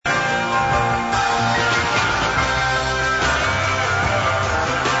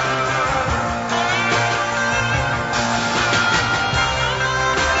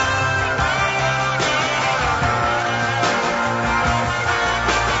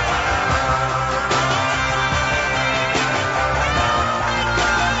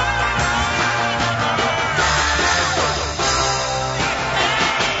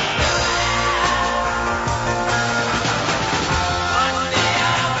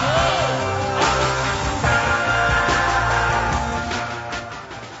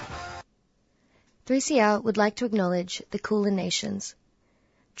3CR would like to acknowledge the Kulin Nations,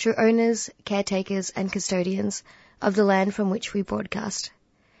 true owners, caretakers and custodians of the land from which we broadcast.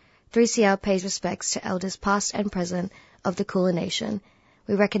 3CR pays respects to elders past and present of the Kulin Nation.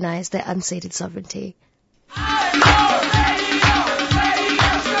 We recognise their unceded sovereignty.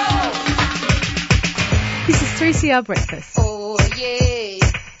 This is 3CR Breakfast. Oh, yeah.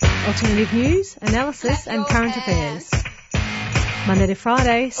 Alternative news, analysis and current affairs. Monday to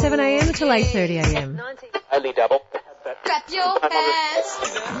Friday, 7am till 8:30am. Only double. Clap your hands.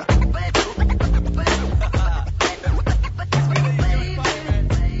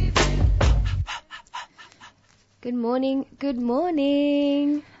 Good morning, good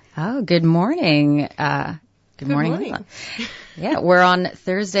morning. Oh, good morning. Good morning. Yeah, we're on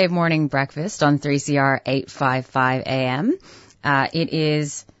Thursday morning breakfast on 3CR 855 AM. It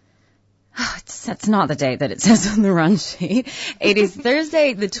is... that's not the date that it says on the run sheet. It is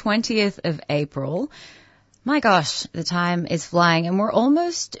Thursday, the 20th of April. My gosh, the time is flying, and we're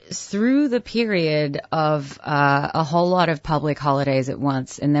almost through the period of a whole lot of public holidays at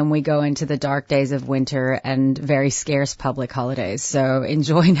once, and then we go into the dark days of winter and very scarce public holidays. So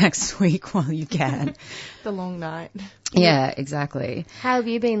enjoy next week while you can. The long night. Yeah, exactly. How have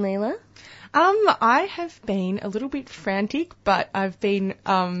you been, Leela? I have been a little bit frantic, but I've been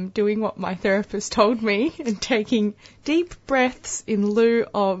doing what my therapist told me and taking deep breaths in lieu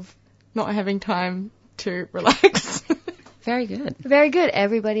of not having time to relax. Very good. Very good,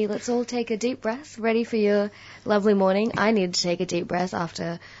 everybody. Let's all take a deep breath, ready for your lovely morning. I need to take a deep breath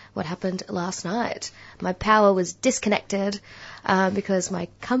after what happened last night. My power was disconnected because my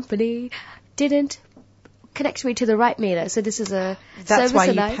company didn't connect me to the right meter. So this is a That's service why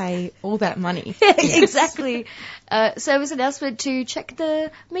you pay all that money. Exactly. Service announcement to check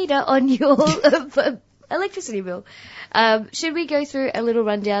the meter on your electricity bill. Should we go through a little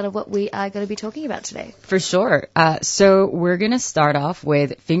rundown of what we are going to be talking about today? For sure. So we're going to start off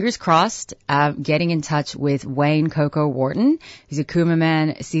with, fingers crossed, getting in touch with Wayne Coco Wharton. He's a Cooma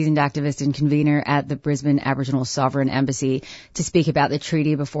man, seasoned activist and convener at the Brisbane Aboriginal Sovereign Embassy, to speak about the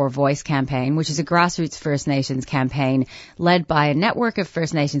Treaty Before Voice campaign, which is a grassroots First Nations campaign led by a network of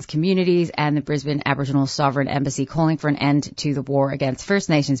First Nations communities and the Brisbane Aboriginal Sovereign Embassy, calling for an end to the war against First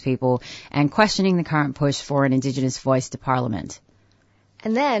Nations people and questioning the current push for an Indigenous voice to Parliament.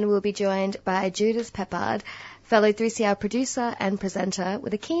 And then we'll be joined by Judith Peppard, fellow 3CR producer and presenter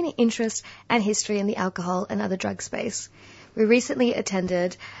with a keen interest and history in the alcohol and other drug space. We recently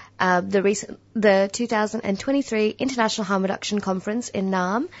attended the 2023 International Harm Reduction Conference in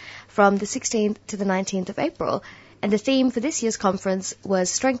Naarm from the 16th to the 19th of April. And the theme for this year's conference was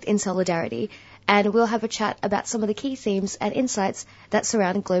Strength in Solidarity. And we'll have a chat about some of the key themes and insights that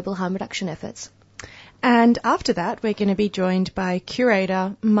surround global harm reduction efforts. And after that, we're going to be joined by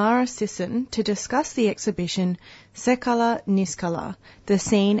curator Mara Sison to discuss the exhibition Sekala Niskala, The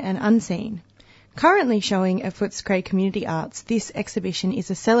Seen and Unseen. Currently showing at Footscray Community Arts, this exhibition is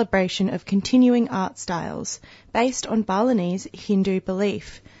a celebration of continuing art styles based on Balinese Hindu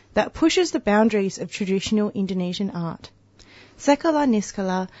belief that pushes the boundaries of traditional Indonesian art. Sekala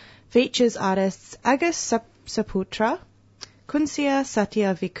Niskala features artists Agus Saputra, Kunsia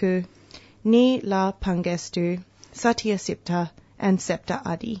Satyaviku, Ni La Pangestu, Satya Sipta, and Septa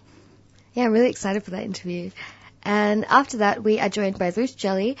Adi. Yeah, I'm really excited for that interview. And after that, we are joined by Ruth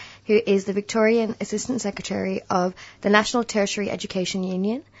Jelley, who is the Victorian Assistant Secretary of the National Tertiary Education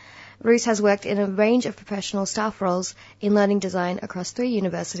Union. Ruth has worked in a range of professional staff roles in learning design across 3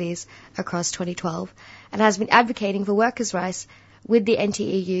 universities across 2012 and has been advocating for workers' rights with the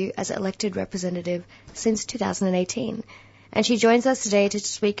NTEU as elected representative since 2018. And she joins us today to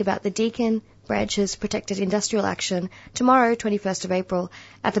speak about the Deakin branch's protected industrial action tomorrow, 21st of April,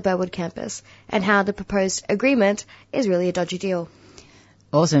 at the Burwood campus, and how the proposed agreement is really a dodgy deal.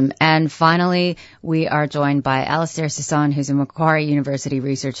 Awesome. And finally, we are joined by Alistair Sisson, who's a Macquarie University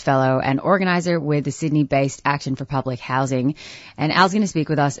Research Fellow and organizer with the Sydney-based Action for Public Housing. And Al's going to speak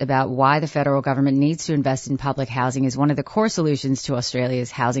with us about why the federal government needs to invest in public housing as one of the core solutions to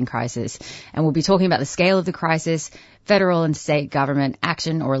Australia's housing crisis. And we'll be talking about the scale of the crisis, federal and state government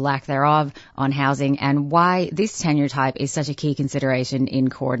action or lack thereof on housing, and why this tenure type is such a key consideration in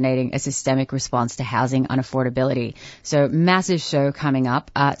coordinating a systemic response to housing unaffordability. So massive show coming up.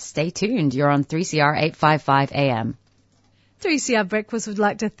 Stay tuned. You're on 3CR 855 AM. 3CR Breakfast would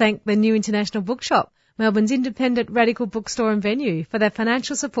like to thank the New International Bookshop, Melbourne's independent radical bookstore and venue, for their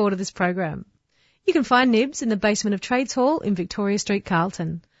financial support of this program. You can find Nibs in the basement of Trades Hall in Victoria Street,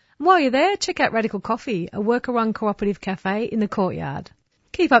 Carlton. And while you're there, check out Radical Coffee, a worker-run cooperative cafe in the courtyard.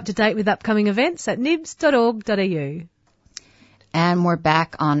 Keep up to date with upcoming events at nibs.org.au. And we're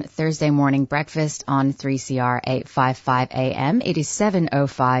back on Thursday morning breakfast on 3CR 855 AM. It is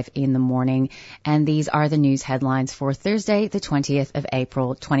 7:05 in the morning, and these are the news headlines for Thursday, the 20th of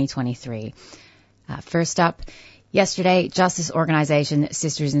April, 2023. First up, yesterday, justice organisation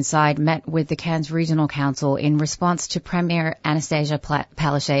Sisters Inside met with the Cairns Regional Council in response to Premier Anastasia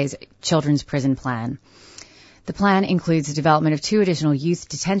Palaszczuk's children's prison plan. The plan includes the development of 2 additional youth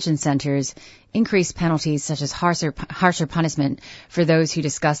detention centres, increased penalties such as harsher punishment for those who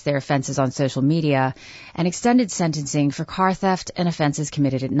discuss their offences on social media, and extended sentencing for car theft and offences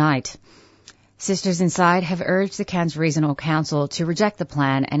committed at night. Sisters Inside have urged the Cairns Regional Council to reject the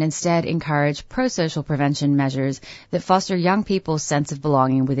plan and instead encourage pro-social prevention measures that foster young people's sense of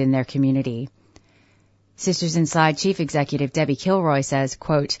belonging within their community. Sisters Inside Chief Executive Debbie Kilroy says,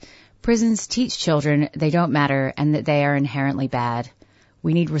 quote, "Prisons teach children they don't matter and that they are inherently bad.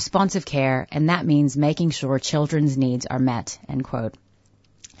 We need responsive care, and that means making sure children's needs are met," end quote.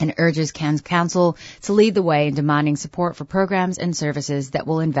 And urges Cairns Council to lead the way in demanding support for programs and services that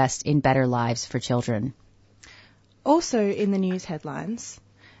will invest in better lives for children. Also in the news headlines,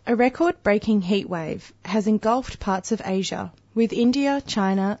 a record-breaking heatwave has engulfed parts of Asia, with India,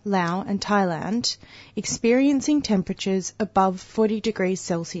 China, Laos and Thailand experiencing temperatures above 40 degrees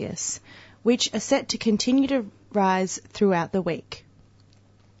Celsius, which are set to continue to rise throughout the week.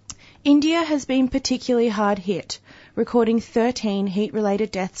 India has been particularly hard hit, recording 13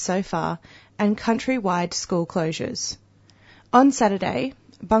 heat-related deaths so far and countrywide school closures. On Saturday,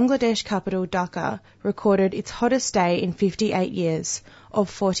 Bangladesh capital Dhaka recorded its hottest day in 58 years of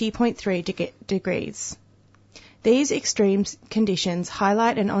 40.3 degrees. These extreme conditions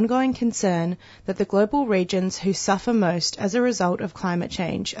highlight an ongoing concern that the global regions who suffer most as a result of climate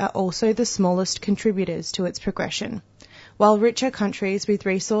change are also the smallest contributors to its progression, while richer countries with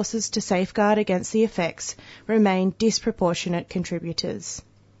resources to safeguard against the effects remain disproportionate contributors.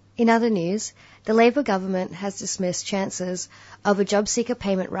 In other news, the Labor government has dismissed chances of a job seeker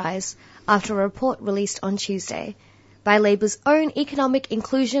payment rise after a report released on Tuesday by Labor's own Economic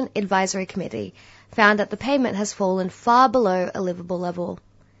Inclusion Advisory Committee found that the payment has fallen far below a livable level.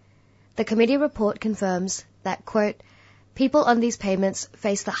 The committee report confirms that, quote, "People on these payments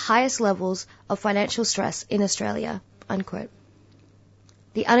face the highest levels of financial stress in Australia," unquote.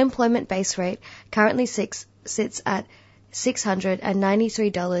 The unemployment base rate currently sits at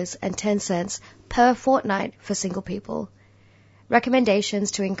 $693.10 per fortnight for single people.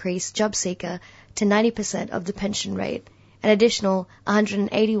 Recommendations to increase job seeker to 90% of the pension rate, an additional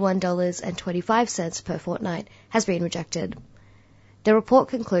 $181.25 per fortnight, has been rejected. The report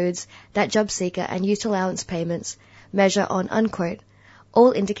concludes that job seeker and youth allowance payments measure on, unquote,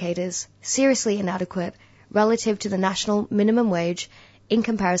 "all indicators seriously inadequate relative to the national minimum wage in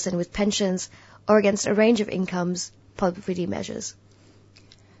comparison with pensions or against a range of incomes poverty measures."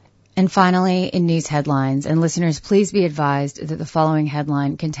 And finally, in news headlines, and listeners, please be advised that the following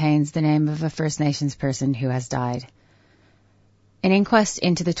headline contains the name of a First Nations person who has died. An inquest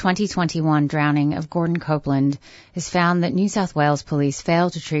into the 2021 drowning of Gordon Copeland has found that New South Wales police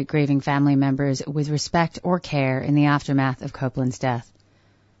failed to treat grieving family members with respect or care in the aftermath of Copeland's death.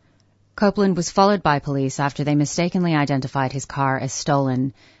 Copeland was followed by police after they mistakenly identified his car as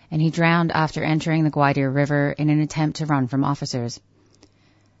stolen, and he drowned after entering the Gwydir River in an attempt to run from officers.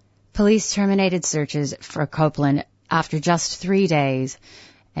 Police terminated searches for Copeland after just 3 days,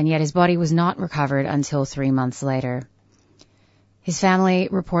 and yet his body was not recovered until 3 months later. His family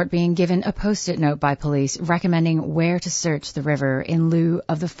report being given a post-it note by police recommending where to search the river in lieu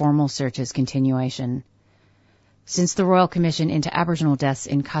of the formal search's continuation. Since the Royal Commission into Aboriginal Deaths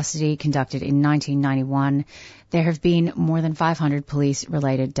in Custody conducted in 1991, there have been more than 500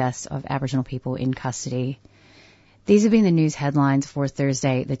 police-related deaths of Aboriginal people in custody. These have been the news headlines for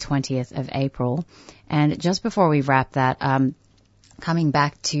Thursday, the 20th of April. And just before we wrap that, coming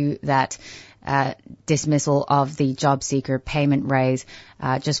back to that dismissal of the job seeker payment raise,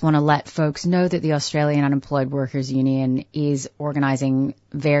 just want to let folks know that the Australian Unemployed Workers Union is organising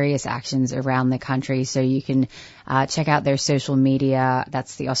various actions around the country, so you can check out their social media.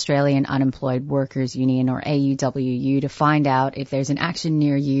 That's the Australian Unemployed Workers Union, or AUWU, to find out if there's an action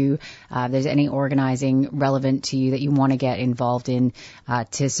near you, if there's any organising relevant to you that you want to get involved in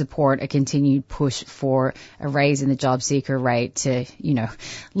to support a continued push for a raise in the job seeker rate to,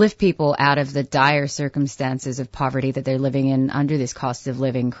 lift people out of the dire circumstances of poverty that they're living in under this cost of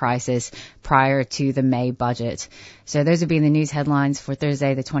living crisis prior to the May budget. So those have been the news headlines for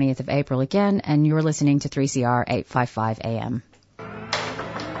Thursday, the 20th of April again, and you're listening to 3CR 855 AM.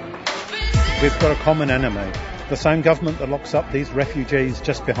 We've got a common enemy, The same government that locks up these refugees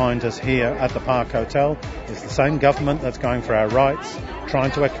just behind us here at the Park Hotel is the same government that's going for our rights,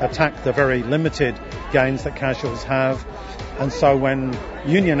 trying to attack the very limited gains that casuals have. And so when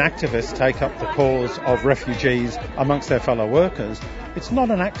union activists take up the cause of refugees amongst their fellow workers, it's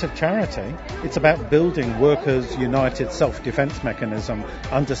not an act of charity. It's about building workers' united self-defence mechanism,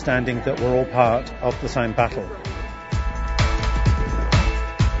 understanding that we're all part of the same battle.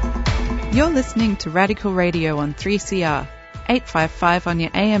 You're listening to Radical Radio on 3CR, 855 on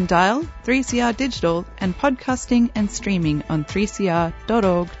your AM dial, 3CR digital, and podcasting and streaming on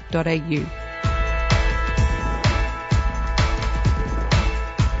 3cr.org.au.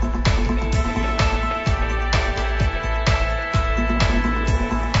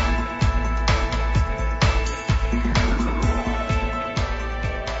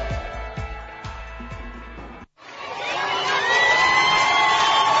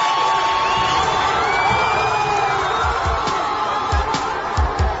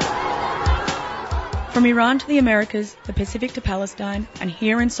 From Iran to the Americas, the Pacific to Palestine, and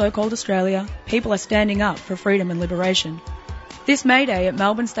here in so-called Australia, people are standing up for freedom and liberation. This May Day at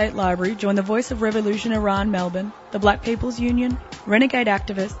Melbourne State Library, join the Voice of Revolution Iran Melbourne, the Black People's Union, renegade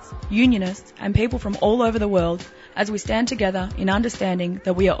activists, unionists, and people from all over the world as we stand together in understanding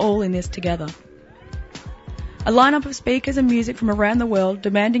that we are all in this together. A lineup of speakers and music from around the world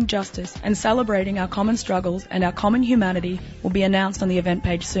demanding justice and celebrating our common struggles and our common humanity will be announced on the event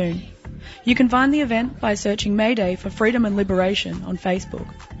page soon. You can find the event by searching May Day for Freedom and Liberation on Facebook.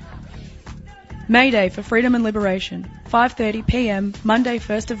 May Day for Freedom and Liberation, 5:30 p.m, Monday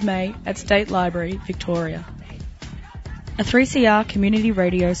 1st of May at State Library, Victoria. A 3CR Community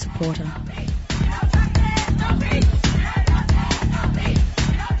Radio supporter.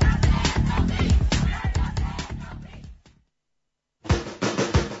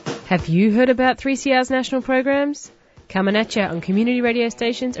 Have you heard about 3CR's national programs? Coming at you on community radio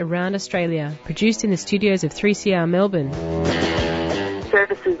stations around Australia, produced in the studios of 3CR Melbourne.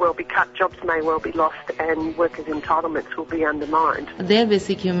 Services will be cut, jobs may well be lost, and workers' entitlements will be undermined. Their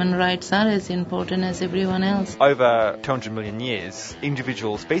basic human rights are as important as everyone else. Over 200 million years,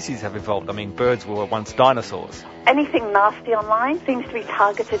 individual species have evolved. I mean, birds were once dinosaurs. Anything nasty online seems to be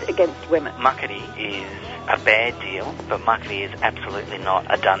targeted against women. Muckaty is a bad deal, but muckaty is absolutely not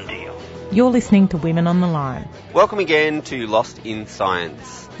a done deal. You're listening to Women on the Line. Welcome again to Lost in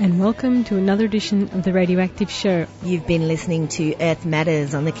Science. And welcome to another edition of The Radioactive Show. You've been listening to Earth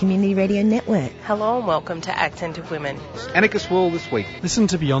Matters on the Community Radio Network. Hello and welcome to Accent of Women. Anarchist World this week. Listen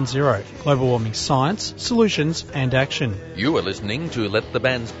to Beyond Zero, global warming science, solutions and action. You are listening to Let the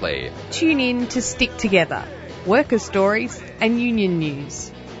Bands Play. Tune in to Stick Together, worker stories and union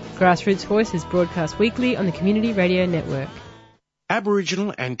news. Grassroots Voices broadcast weekly on the Community Radio Network.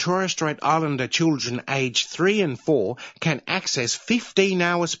 Aboriginal and Torres Strait Islander children aged 3 and 4 can access 15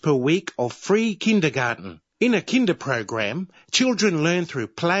 hours per week of free kindergarten. In a kinder program, children learn through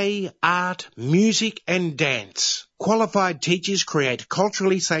play, art, music and dance. Qualified teachers create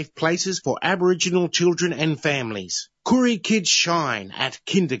culturally safe places for Aboriginal children and families. Koori Kids Shine at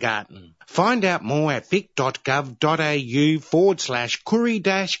kindergarten. Find out more at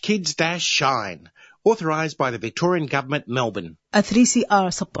vic.gov.au/Koori-Kids-Shine. Authorised by the Victorian Government, Melbourne. A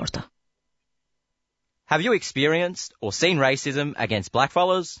 3CR supporter. Have you experienced or seen racism against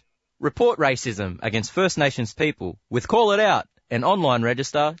blackfellas? Report racism against First Nations people with Call It Out, an online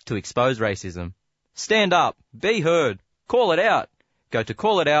register to expose racism. Stand up, be heard, call it out. Go to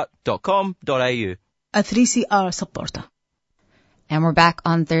callitout.com.au. A 3CR supporter. And we're back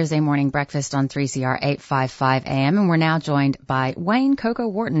on Thursday morning breakfast on 3CR 855 AM, and we're now joined by Wayne Coco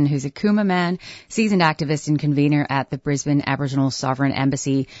Wharton, who's a Cooma man, seasoned activist and convener at the Brisbane Aboriginal Sovereign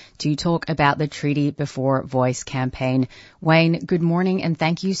Embassy, to talk about the Treaty Before Voice campaign. Wayne, good morning, and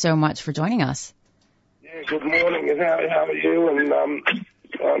thank you so much for joining us. Yeah, good morning, and how are you? And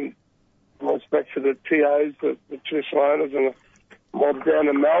respect for the TAs, the traditional owners, and the mob down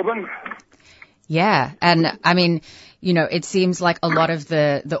in Melbourne. Yeah, and I mean, you know, it seems like a lot of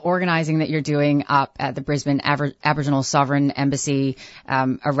the organising that you're doing up at the Brisbane Aboriginal Sovereign Embassy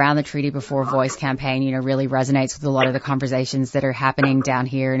around the Treaty Before Voice campaign, you know, really resonates with a lot of the conversations that are happening down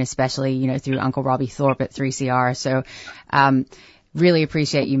here, and especially, you know, through Uncle Robbie Thorpe at 3CR. So really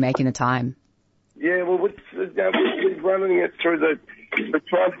appreciate you making the time. Yeah, well, we're running it through we're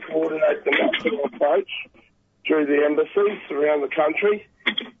trying to coordinate the national approach through the embassies around the country.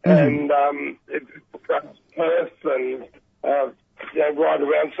 And Perth and right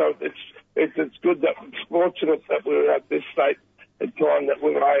around, so it's good that it's fortunate that we were at this state at time that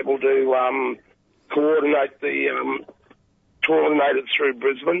we were able to coordinate it through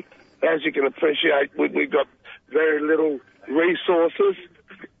Brisbane. As you can appreciate, we've got very little resources.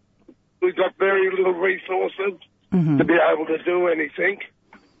 We've got very little resources to be able to do anything.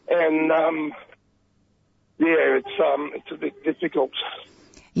 And, it's a bit difficult.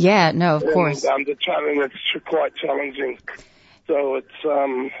 Yeah, no, of course. The challenge, it's quite challenging. So it's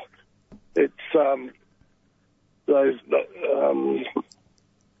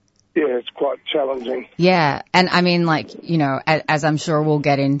quite challenging. Yeah, and I mean, as I'm sure we'll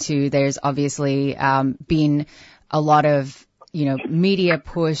get into, there's obviously been a lot of, media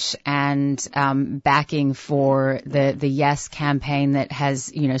push and backing for the Yes campaign that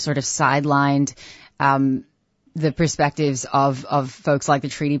has, sort of sidelined the perspectives of folks like the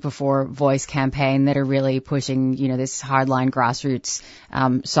Treaty Before Voice campaign that are really pushing, this hardline grassroots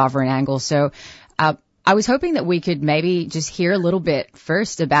sovereign angle. So I was hoping that we could maybe just hear a little bit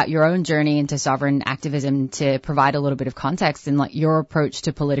first about your own journey into sovereign activism to provide a little bit of context and your approach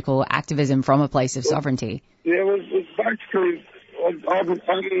to political activism from a place of sovereignty. Yeah, it's basically,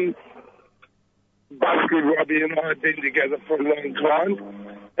 Robbie and I have been together for a long time,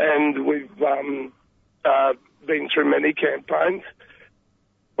 and we've been through many campaigns.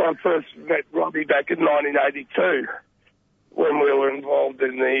 I first met Robbie back in 1982 when we were involved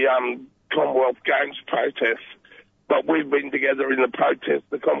in the Commonwealth Games protest. But we've been together in the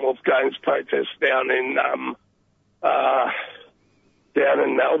Commonwealth Games protest down in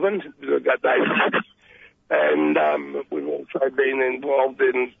Melbourne. And we've also been involved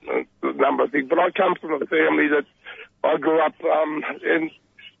in a number of things. But I come from a family that I grew up in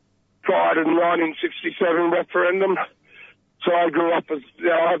prior to the 1967 referendum. So I grew up as,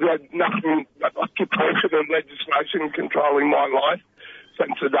 I've had nothing but occupation and legislation controlling my life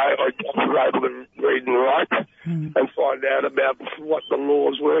since the day I was able to read and write and find out about what the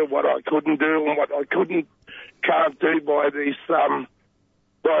laws were, what I couldn't do and what I can't do by these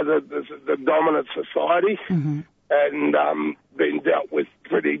by the dominant society, and been dealt with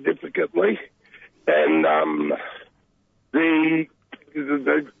pretty difficultly. And the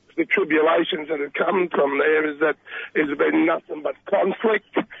tribulations that have come from there is that there's been nothing but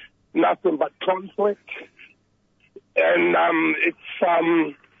conflict, and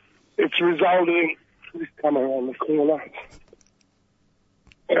it's resulted in this come around the corner,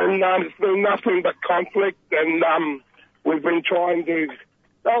 and it's been nothing but conflict, and we've been trying to.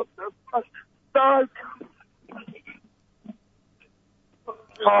 Oh,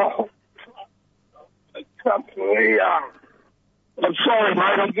 I'm sorry,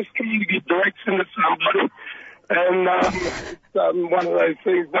 mate. I'm just trying to get direction to somebody, and it's one of those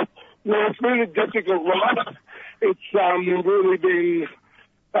things. But it's been a difficult ride. It's really been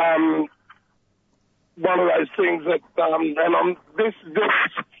one of those things that, and this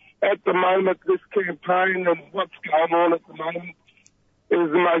at the moment, this campaign and what's going on at the moment is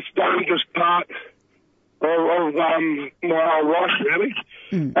the most dangerous part of my whole life, really.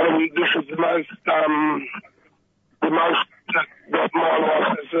 And this is the most that my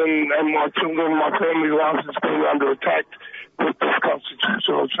life is and my children, my family life has been under attack with this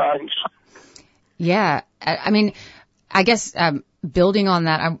constitutional change. Yeah, I mean, I guess building on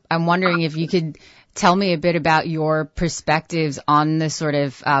that, I'm wondering if you could tell me a bit about your perspectives on the sort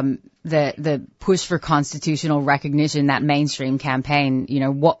of the push for constitutional recognition, that mainstream campaign.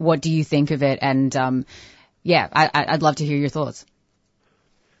 What do you think of it? And I'd love to hear your thoughts.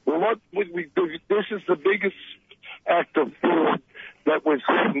 Well, this is the biggest act of fraud that we've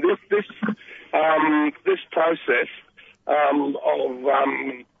seen. This process of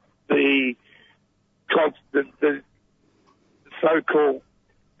the so-called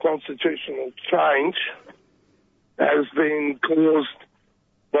constitutional change has been caused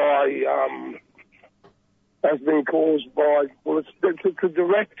by it's a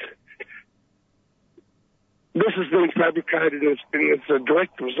direct. This has been fabricated. It's a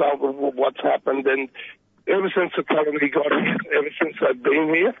direct result of what's happened, and ever since the colony got here, ever since they've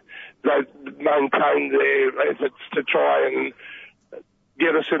been here, they've maintained their efforts to try and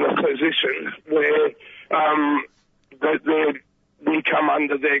get us in a position where we come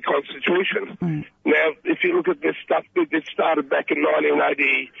under their constitution. Now, if you look at this stuff, it started back in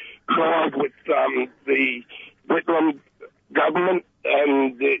 1985 with the Whitlam government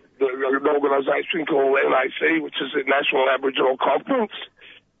and an organisation called NAC, which is the National Aboriginal Conference,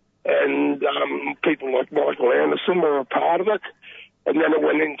 and people like Michael Anderson were a part of it. And then it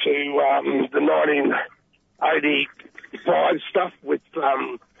went into the 1985 stuff with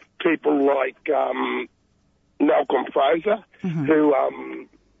people like Malcolm Fraser, who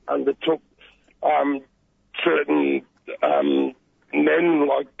undertook certain men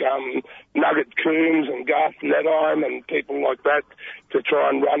like Nugget Coombs and Garth Nedheim and people like that to try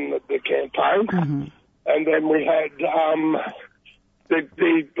and run the campaign. And then we had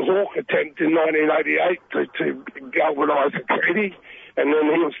the Hawke attempt in 1988 to galvanise the treaty, and then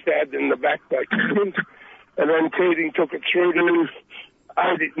he was stabbed in the back by Keating. And then Keating took it through to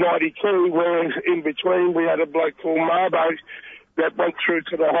 92, where in between we had a bloke called Marbo that went through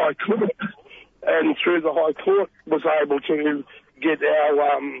to the High Court, and through the High Court was able to get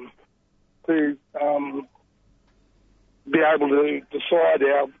our be able to decide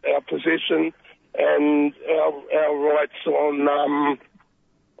our position and our rights on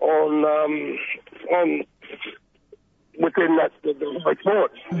within that the High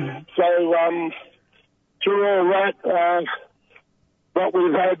Court. So through all that, what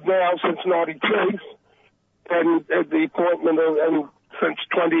we've had now since 92, and the appointment and since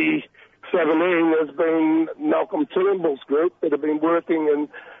 2017 has been Malcolm Turnbull's group that have been working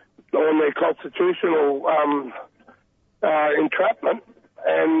on their constitutional entrapment,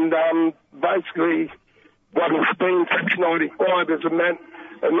 and basically what has been since 95 is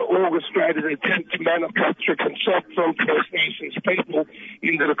an orchestrated attempt to manufacture consent from First Nations people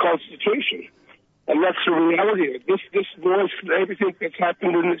into the Constitution. And that's the reality of it. This voice, everything that's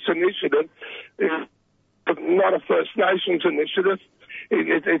happened in this initiative is not a First Nations initiative.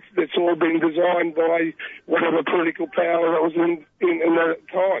 It's all been designed by whatever political power that was in that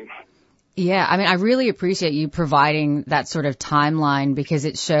time. Yeah, I mean, I really appreciate you providing that sort of timeline, because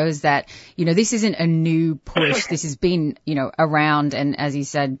it shows that, this isn't a new push. This has been, around and, as you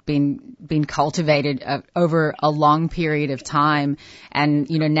said, been cultivated over a long period of time. And,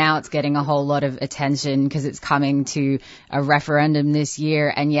 now it's getting a whole lot of attention because it's coming to a referendum this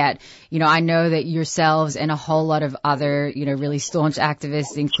year. And yet, I know that yourselves and a whole lot of other, really staunch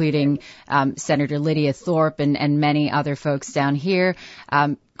activists, including Senator Lydia Thorpe and many other folks down here,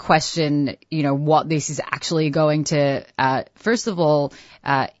 question, what this is actually going to, first of all,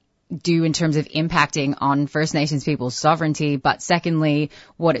 do in terms of impacting on First Nations people's sovereignty, but secondly,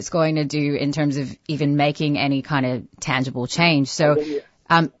 what it's going to do in terms of even making any kind of tangible change. So,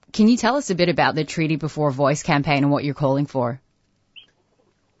 can you tell us a bit about the Treaty Before Voice campaign and what you're calling for?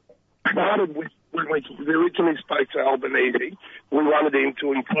 Started with when we originally spoke to Albanese, we wanted him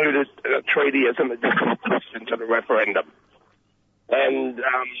to include a treaty as an additional question to the referendum. And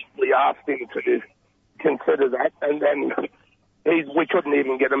we asked him to consider that, and then we couldn't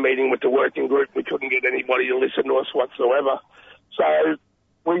even get a meeting with the working group. We couldn't get anybody to listen to us whatsoever. So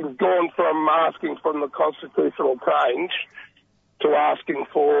we've gone from asking for the constitutional change to asking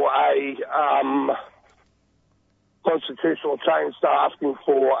for a constitutional change to asking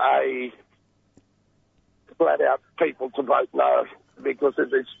for a flat-out people to vote no, because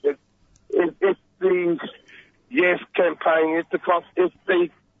if the yes campaign,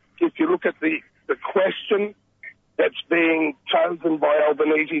 if you look at the question that's being chosen by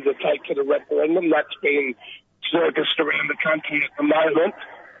Albanese to take to the referendum, that's being circused around the country at the moment.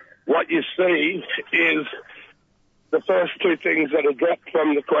 What you see is the first two things that are dropped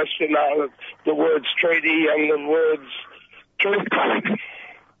from the question are the words treaty and the words truth-telling.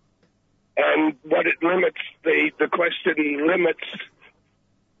 And what it limits, the question limits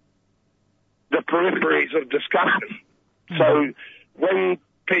the peripheries of discussion. Mm-hmm. So when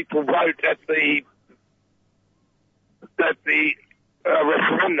people vote at the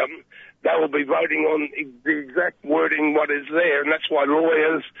referendum, they will be voting on the exact wording what is there, and that's why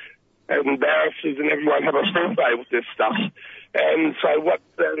lawyers and barristers and everyone have a field day with this stuff. And so what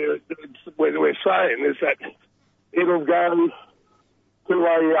we're saying is that it'll go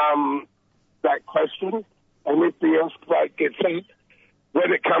to that question, and if the yes vote gets up,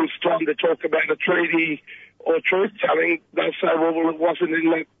 when it comes time to talk about a treaty or truth-telling, they'll say, well, it wasn't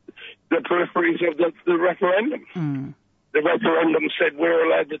in the peripheries of the referendum. Mm. The referendum said we're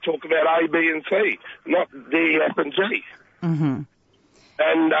allowed to talk about A, B, and C, not D, F, and G. Mm-hmm.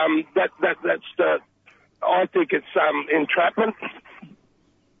 And that's I think it's entrapment,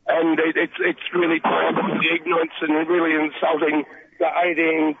 and it's really part of the ignorance and really insulting the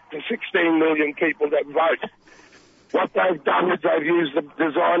 18 to 16 million people that vote. What they've done is they've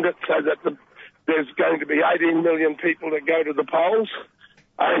designed it so that there's going to be 18 million people that go to the polls,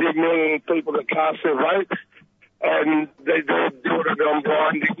 18 million people that cast their vote, and they do it on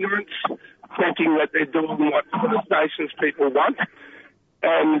blind ignorance, thinking that they're doing what First Nations people want.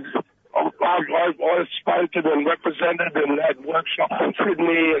 And I've spoken and represented and had workshops in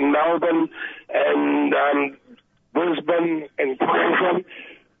Sydney and Melbourne and Brisbane and Queensland,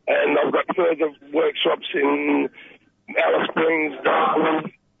 and I've got further workshops in Alice Springs,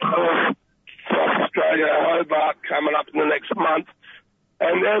 Darwin, South Australia, Hobart coming up in the next month.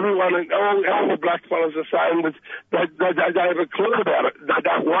 And everyone, all the black fellas are saying that they don't have a clue about it. They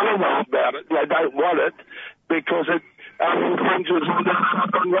don't want to know about it. They don't want it because it infringes on their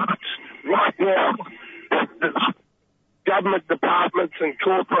rights. Right now, the government departments and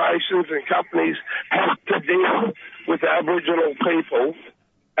corporations and companies have to deal with Aboriginal people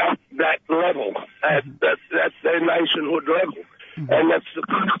at that level, at their nationhood level. And that's the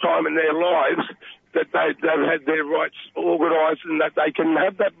first time in their lives that they've had their rights organised and that they can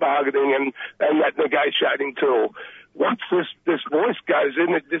have that bargaining and that negotiating tool. Once this voice goes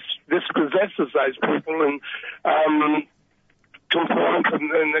in, it dispossesses those people and conforms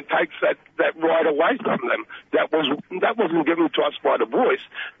and it takes that right away from them. That wasn't given to us by the voice.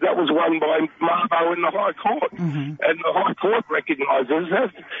 That was won by Marbo in the High Court. And the High Court recognises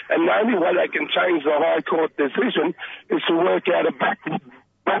that. And the only way they can change the High Court decision is to work out a backdoor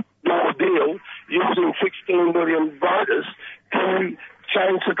deal using 16 million voters to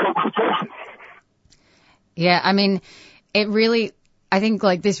change the Constitution. Yeah, I mean, I think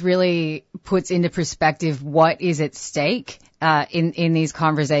this really puts into perspective what is at stake in these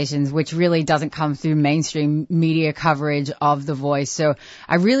conversations, which really doesn't come through mainstream media coverage of The Voice. So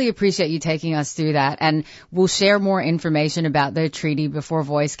I really appreciate you taking us through that. And we'll share more information about the Treaty Before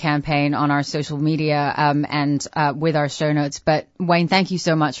Voice campaign on our social media and with our show notes. But Wayne, thank you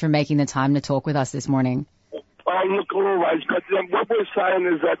so much for making the time to talk with us this morning. Look, always. But what we're saying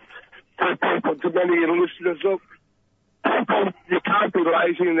is that to many listeners, look, you can't be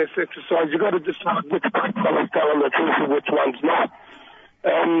lazy in this exercise. You've got to decide which fellas telling the truth and which one's not.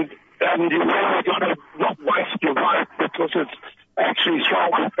 And you've really got to not waste your vote because it's actually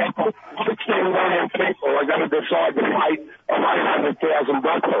showing people. 16 million people are going to decide the fate of 800,000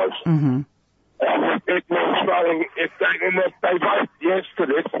 blackfellas. And it means throwing, if they vote yes to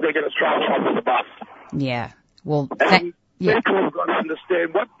this, they're going to throw us under the bus. Yeah. Well, people have got to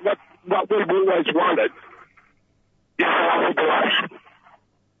understand what we've always wanted.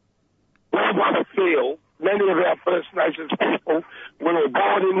 We want to feel, many of our First Nations people, when we're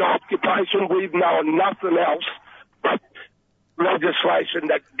born in the occupation, we've known nothing else but legislation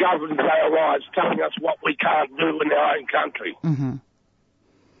that governs our lives, telling us what we can't do in our own country.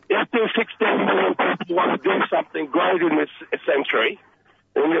 If there's 16 million people who want to do something great in this century,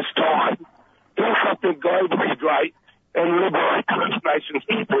 in this time, do something globally great and liberate First Nations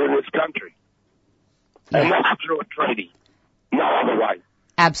people in this country. And that's through a treaty. No other way.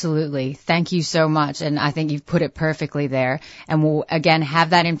 Absolutely. Thank you so much. And I think you've put it perfectly there. And we'll, again,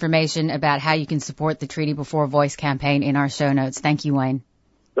 have that information about how you can support the Treaty Before Voice campaign in our show notes. Thank you, Wayne.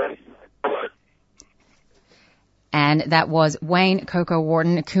 And that was Wayne Coco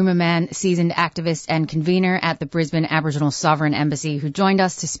Wharton, a Cooma man, seasoned activist and convener at the Brisbane Aboriginal Sovereign Embassy, who joined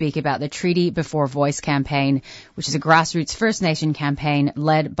us to speak about the Treaty Before Voice campaign, which is a grassroots First Nation campaign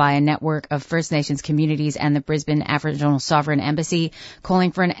led by a network of First Nations communities and the Brisbane Aboriginal Sovereign Embassy,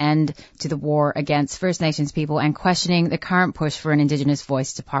 calling for an end to the war against First Nations people and questioning the current push for an Indigenous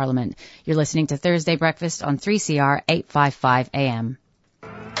voice to Parliament. You're listening to Thursday Breakfast on 3CR 855 AM.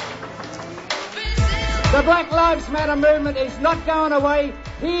 The Black Lives Matter movement is not going away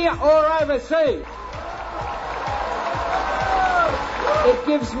here or overseas. It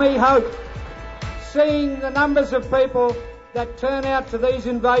gives me hope seeing the numbers of people that turn out to these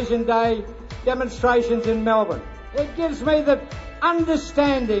Invasion Day demonstrations in Melbourne. It gives me the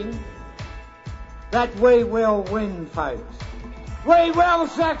understanding that we will win, folks. We will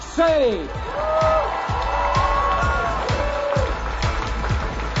succeed.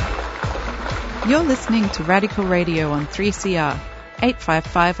 You're listening to Radical Radio on 3CR,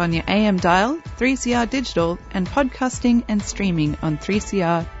 855 on your AM dial, 3CR digital, and podcasting and streaming on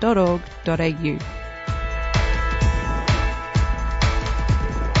 3cr.org.au.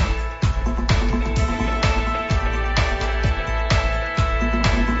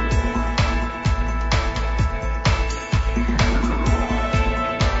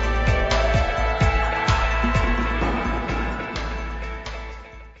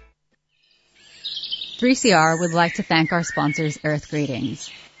 3CR would like to thank our sponsors, Earth Greetings.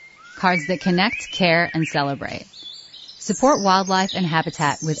 Cards that connect, care, and celebrate. Support wildlife and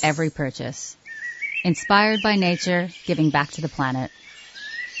habitat with every purchase. Inspired by nature, giving back to the planet.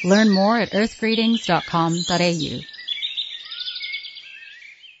 Learn more at earthgreetings.com.au.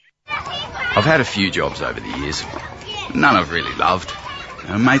 I've had a few jobs over the years. None I've really loved.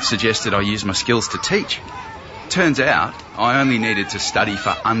 A mate suggested I use my skills to teach. Turns out I only needed to study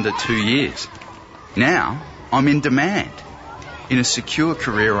for under 2 years. Now, I'm in demand, in a secure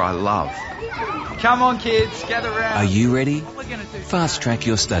career I love. Come on, kids, gather round. Are you ready? Fast track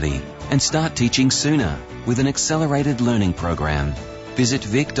your study and start teaching sooner with an accelerated learning program. Visit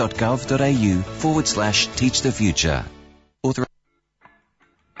vic.gov.au/Teach the Future.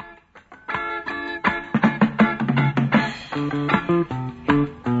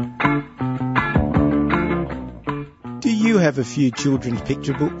 Do you have a few children's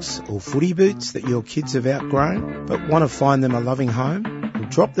picture books or footy boots that your kids have outgrown but want to find them a loving home? Well,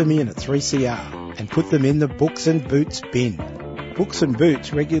 drop them in at 3CR and put them in the Books and Boots bin. Books and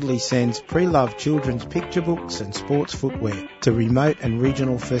Boots regularly sends pre-loved children's picture books and sports footwear to remote and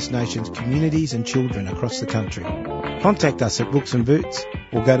regional First Nations communities and children across the country. Contact us at Books and Boots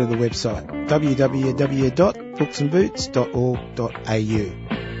or go to the website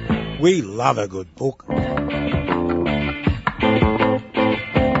www.booksandboots.org.au. We love a good book.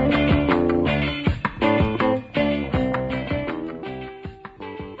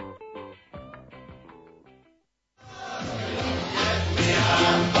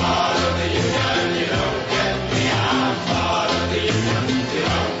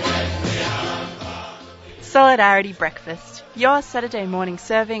 Solidarity Breakfast, your Saturday morning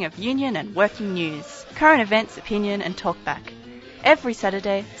serving of union and working news, current events, opinion and talkback. Every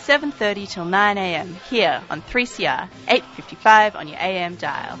Saturday, 7:30 till 9 a.m, here on 3CR, 8:55 on your AM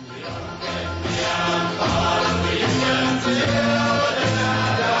dial.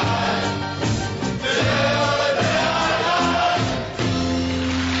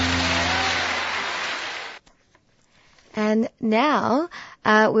 And now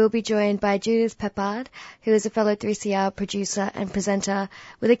we'll be joined by Judith Peppard, who is a fellow 3CR producer and presenter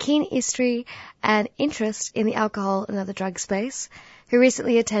with a keen history and interest in the alcohol and other drug space, who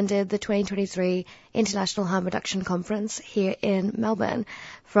recently attended the 2023 International Harm Reduction Conference here in Melbourne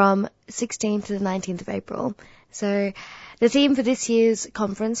from 16th to the 19th of April. So the theme for this year's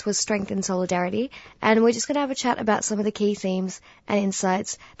conference was Strength and Solidarity, and we're just going to have a chat about some of the key themes and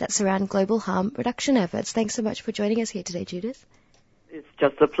insights that surround global harm reduction efforts. Thanks so much for joining us here today, Judith. It's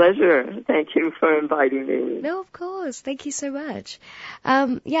just a pleasure. Thank you for inviting me. No, of course. Thank you so much.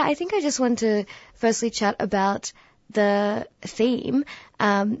 I think I just want to firstly chat about the theme,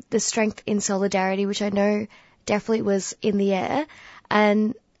 the Strength in Solidarity, which I know definitely was in the air.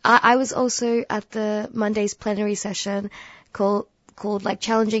 And I was also at the Monday's plenary session called like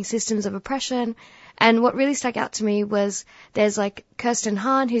Challenging Systems of Oppression. And what really stuck out to me was there's like Kirsten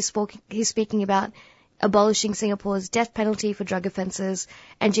Hahn who's speaking about abolishing Singapore's death penalty for drug offences,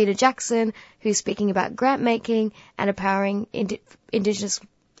 and Gina Jackson who's speaking about grant making and empowering Indigenous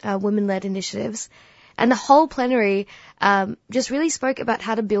women-led initiatives. And the whole plenary just really spoke about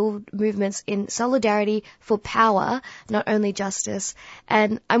how to build movements in solidarity for power, not only justice.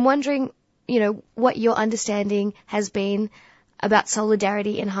 And I'm wondering, what your understanding has been about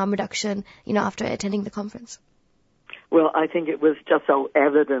solidarity in harm reduction, after attending the conference. Well, I think it was just so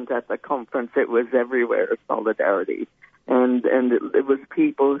evident at the conference. It was everywhere, solidarity. And it was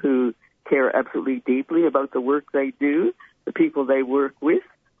people who care absolutely deeply about the work they do, the people they work with,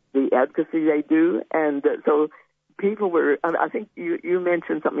 the advocacy they do. And so people were, I think you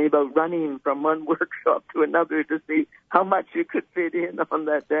mentioned something about running from one workshop to another to see how much you could fit in on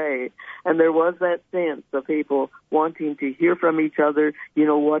that day. And there was that sense of people wanting to hear from each other.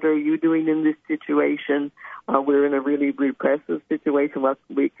 What are you doing in this situation? We're in a really repressive situation. What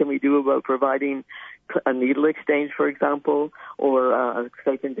can we do about providing a needle exchange, for example, or a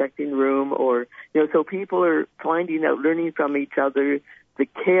safe injecting room? Or, so people are finding out, learning from each other. The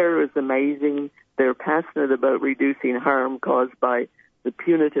care is amazing. They're passionate about reducing harm caused by the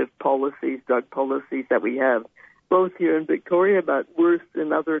punitive policies, drug policies that we have, both here in Victoria, but worse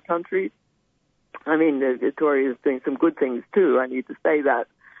in other countries. I mean, Victoria is doing some good things too, I need to say that,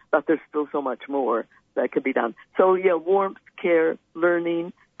 but there's still so much more that could be done. So, warmth, care,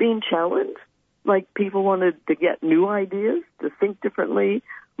 learning, being challenged, like people wanted to get new ideas, to think differently,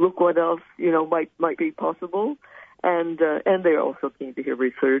 look what else, might be possible. And they're also keen to hear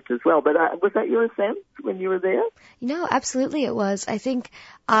research as well. But was that your sense when you were there? Absolutely it was. I think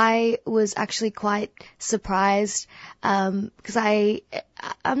I was actually quite surprised because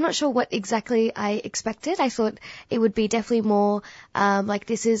I'm not sure what exactly I expected. I thought it would be definitely more like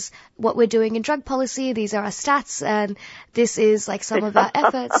this is what we're doing in drug policy. These are our stats, and this is like some of our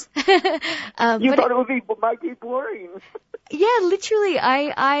efforts. You thought it might be boring. Yeah, literally.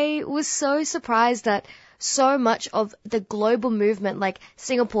 I was so surprised that so much of the global movement, like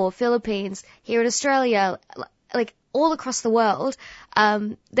Singapore, Philippines, here in Australia, like all across the world,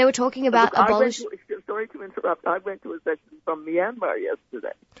 they were talking about abolishing. Sorry to interrupt. I went to a session from Myanmar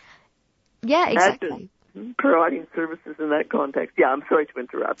yesterday. Yeah, exactly. Providing services in that context. Yeah, I'm sorry to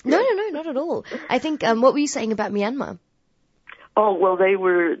interrupt. No, not at all. I think, what were you saying about Myanmar? Oh, well, they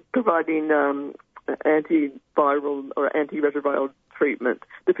were providing antiviral or antiretroviral treatment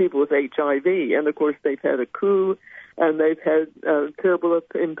to people with HIV. And, of course, they've had a coup, and they've had a terrible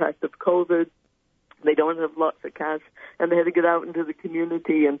impact of COVID. They don't have lots of cash, and they had to get out into the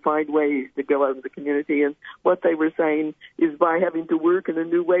community and find ways to go out in the community. And what they were saying is by having to work in a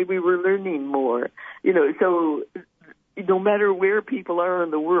new way, we were learning more. So no matter where people are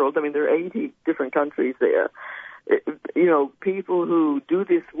in the world, I mean, there are 80 different countries there, people who do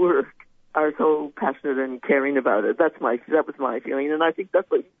this work are so passionate and caring about it. That was my feeling, and I think that's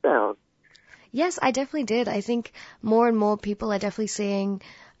what you found. Yes, I definitely did. I think more and more people are definitely seeing,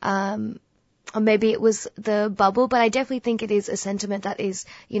 or maybe it was the bubble, but I definitely think it is a sentiment that is,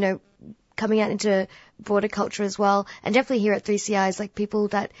 coming out into broader culture as well. And definitely here at 3CR is like people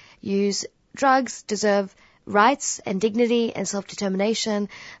that use drugs deserve rights and dignity and self-determination.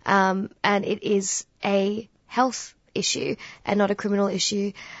 And it is a health issue and not a criminal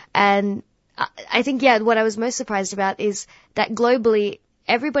issue. And I think, what I was most surprised about is that globally,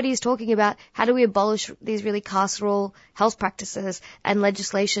 everybody is talking about how do we abolish these really carceral health practices and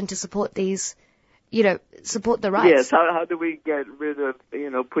legislation to support these, support the rights. Yes, how do we get rid of,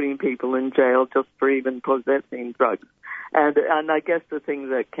 putting people in jail just for even possessing drugs? And I guess the thing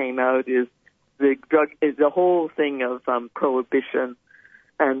that came out is the whole thing of prohibition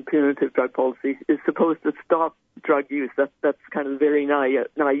and punitive drug policy is supposed to stop drug use. That's kind of a very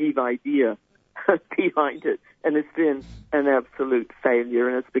naive idea behind it, and it's been an absolute failure,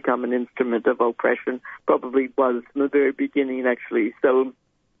 and it's become an instrument of oppression. Probably was from the very beginning, actually. So,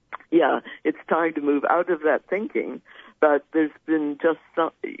 it's time to move out of that thinking. But there's been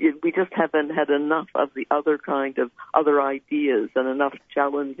we just haven't had enough of the other kind of other ideas and enough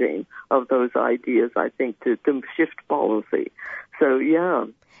challenging of those ideas, I think, to shift policy. So,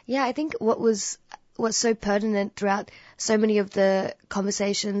 I think what's so pertinent throughout so many of the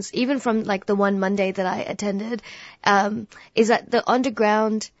conversations, even from like the one Monday that I attended, is that the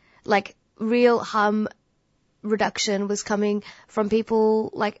underground, like real harm reduction was coming from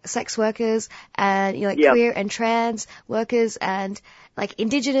people like sex workers and queer and trans workers and like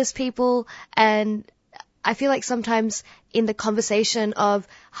indigenous people. And I feel like sometimes in the conversation of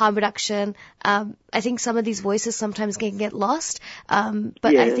harm reduction, I think some of these voices sometimes can get lost.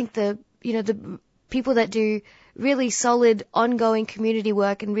 But I think the people that do really solid ongoing community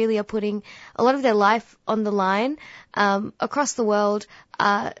work and really are putting a lot of their life on the line across the world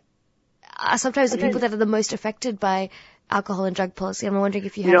are sometimes the people that are the most affected by alcohol and drug policy. I'm wondering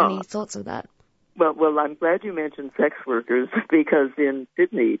if you have any thoughts of that. Well, I'm glad you mentioned sex workers, because in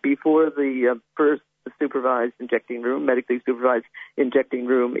Sydney, before the first medically supervised injecting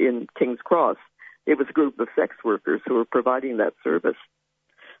room in King's Cross, it was a group of sex workers who were providing that service.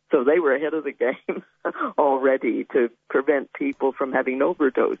 So they were ahead of the game already to prevent people from having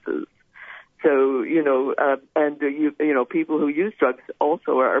overdoses. So, people who use drugs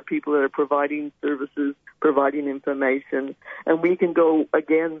also are people that are providing services, providing information. And we can go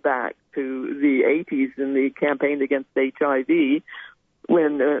again back to the 80s in the campaign against HIV,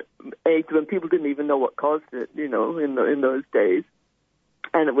 when people didn't even know what caused it, in those days.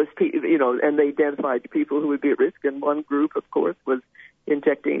 And it was, and they identified people who would be at risk. And one group, of course, was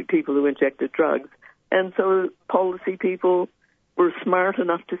people who injected drugs. And so policy people were smart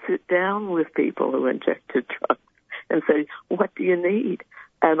enough to sit down with people who injected drugs and say, what do you need?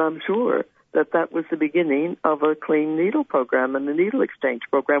 And I'm sure that was the beginning of a clean needle program, and the needle exchange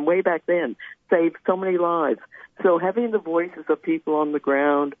program way back then saved so many lives. So having the voices of people on the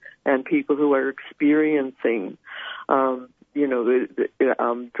ground and people who are experiencing, drug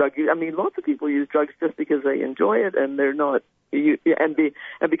use. I mean, lots of people use drugs just because they enjoy it, and they're not, and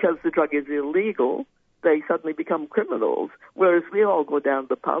because the drug is illegal, they suddenly become criminals, whereas we all go down to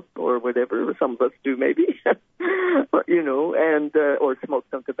the pub or whatever, or some of us do maybe, or smoke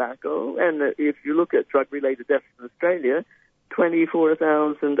some tobacco. And if you look at drug-related deaths in Australia,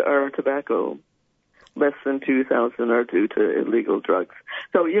 24,000 are tobacco. Less than 2,000 are due to illegal drugs.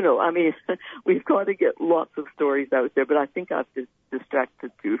 So, we've got to get lots of stories out there, but I think I've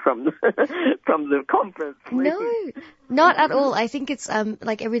distracted you from the conference. No, not at all. I think it's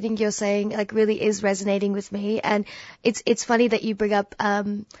like everything you're saying like really is resonating with me, and it's funny that you bring up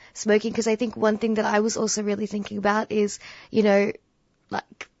smoking, because I think one thing that I was also really thinking about is,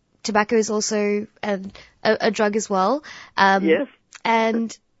 like tobacco is also a drug as well. Yes.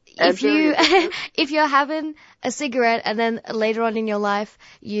 And if you're having a cigarette and then later on in your life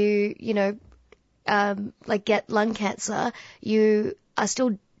you get lung cancer, you are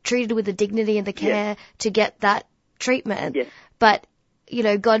still treated with the dignity and the care to get that treatment. Yes. But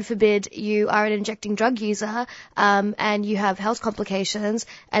God forbid you are an injecting drug user, and you have health complications,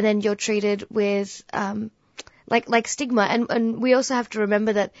 and then you're treated with like stigma. And we also have to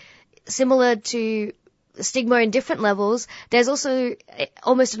remember that similar to stigma in different levels, there's also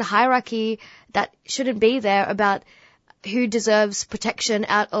almost a hierarchy that shouldn't be there about who deserves protection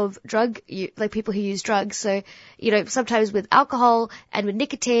out of like people who use drugs. So, sometimes with alcohol and with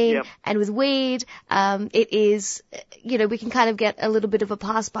nicotine and with weed, it is, we can kind of get a little bit of a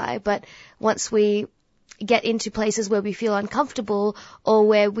pass by. But once we get into places where we feel uncomfortable or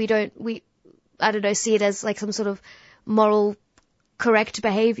where we see it as like some sort of moral correct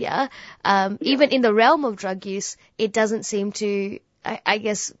behavior, even in the realm of drug use, it doesn't seem to, I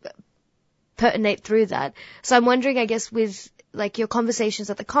guess, pertinate through that. So I'm wondering, I guess, with like your conversations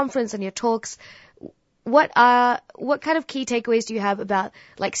at the conference and your talks, what kind of key takeaways do you have about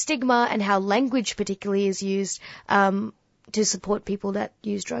like stigma and how language particularly is used to support people that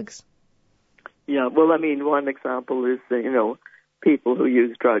use drugs? Yeah, well, I mean, one example is, people who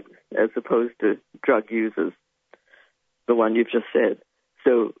use drugs as opposed to drug users, the one you've just said.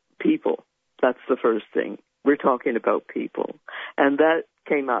 So people, that's the first thing. We're talking about people. And that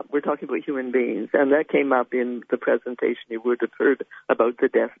came up, we're talking about human beings, and that came up in the presentation you would have heard about the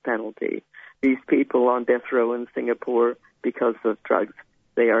death penalty. These people on death row in Singapore, because of drugs,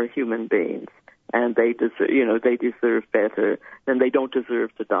 they are human beings. And they deserve better, and they don't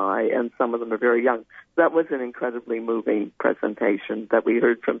deserve to die, and some of them are very young. That was an incredibly moving presentation that we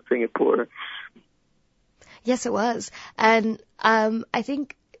heard from Singapore. Yes, it was. And I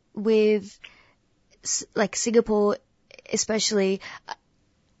think with like Singapore especially,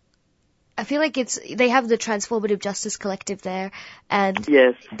 I feel like they have the Transformative Justice Collective there, and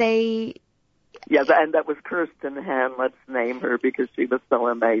yes, yeah, and that was Kirsten Han, let's name her, because she was so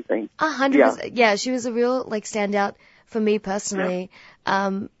amazing. 100%. Yeah, she was a real, like, standout for me personally.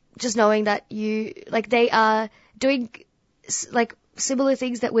 Yeah. Just knowing that they are doing, like, similar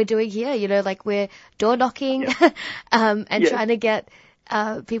things that we're doing here, like we're door knocking, and trying to get,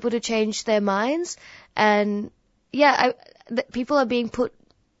 people to change their minds. And, people are being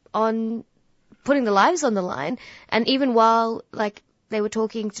putting their lives on the line. And even while, like, they were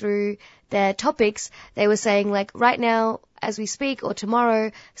talking through their topics, they were saying, like, right now, as we speak, or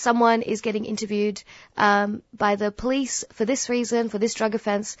tomorrow, someone is getting interviewed by the police for this reason, for this drug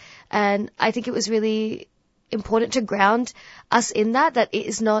offense. And I think it was really important to ground us in that it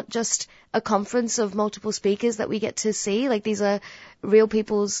is not just a conference of multiple speakers that we get to see. Like, these are real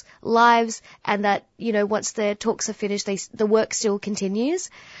people's lives, and that, once their talks are finished, the work still continues.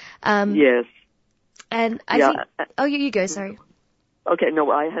 Yes. And I think... Oh, you go, sorry. Okay, no,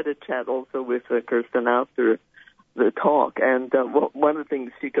 I had a chat also with Kirsten after the talk, and one of the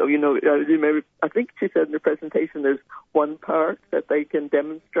things she told, I think she said in her presentation there's one park that they can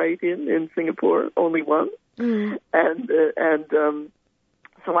demonstrate in Singapore, only one. Mm. And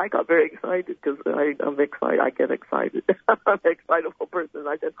so I got very excited because I'm excited. I get excited. I'm an excitable person.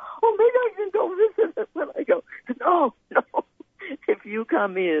 I said, maybe I can go visit it. When I go, no. If you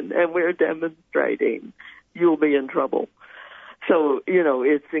come in and we're demonstrating, you'll be in trouble. So,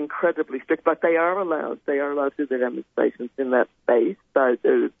 it's incredibly strict, but they are allowed to do the demonstrations in that space, but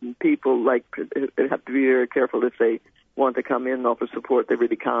people have to be very careful if they want to come in and offer support, they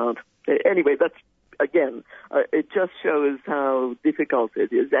really can't. Anyway, that's, again, it just shows how difficult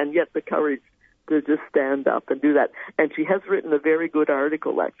it is, and yet the courage to just stand up and do that. And she has written a very good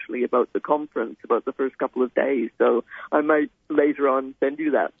article, actually, about the conference, about the first couple of days, so I might later on send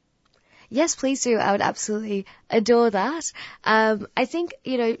you that. Yes, please do. I would absolutely adore that. I think,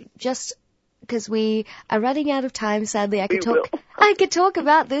 just because we are running out of time, sadly, I could talk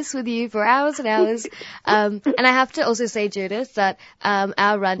about this with you for hours and hours. And I have to also say, Judith, that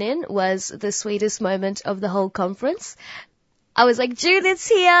our run-in was the sweetest moment of the whole conference. I was like, Judith's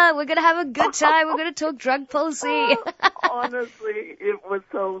here. We're going to have a good time. We're going to talk drug policy. Honestly, it was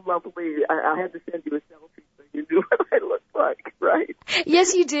so lovely. I had to send you a selfie so you knew what I looked like, right?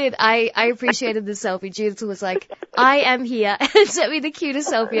 Yes, you did. I appreciated the selfie. Judith was like, I am here, and sent me the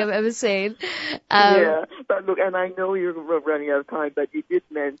cutest selfie I've ever seen. But look, and I know you're running out of time, but you did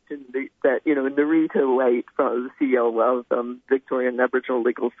mention that, Narita Waite, the CEO of Victorian Aboriginal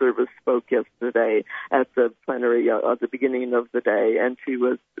Legal Service, spoke yesterday at the plenary at the beginning of the day, and she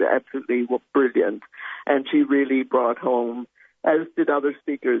was absolutely brilliant, and she really brought home, as did other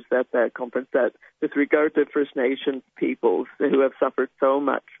speakers at that conference, that with regard to First Nations peoples who have suffered so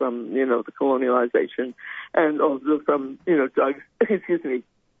much from, the colonialization and also from, drugs,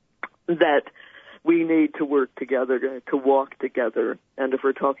 that we need to work together, to walk together. And if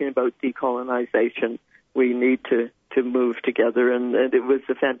we're talking about decolonization, we need to move together, and it was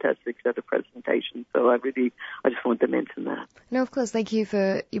a fantastic set of presentations. So I just want to mention that. No, of course. Thank you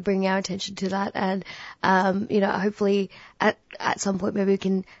for you bringing our attention to that, and hopefully at some point maybe we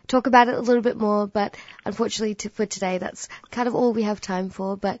can talk about it a little bit more. But unfortunately for today, that's kind of all we have time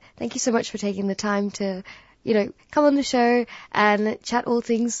for. But thank you so much for taking the time to come on the show and chat all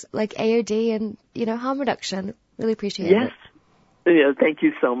things like AOD and harm reduction. Really appreciate it. Yeah, thank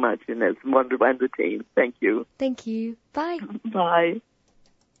you so much, Inez. Wonderful, and the team. Thank you. Thank you. Bye. Bye.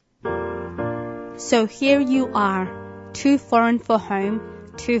 So here you are, too foreign for home,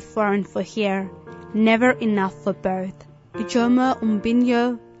 too foreign for here, never enough for both. Ijoma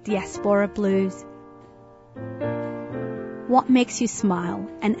Umbinyo, Diaspora Blues. What makes you smile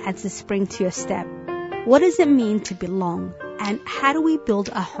and adds a spring to your step? What does it mean to belong? And how do we build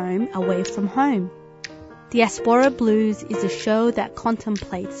a home away from home? Diaspora Blues is a show that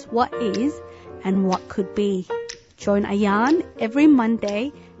contemplates what is and what could be. Join Ayan every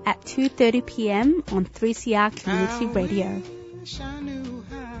Monday at 2:30 p.m. on 3CR Community Radio. I knew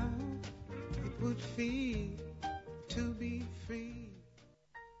how it would feel to be free.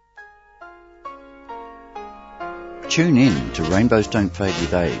 Tune in to Rainbows Don't Fade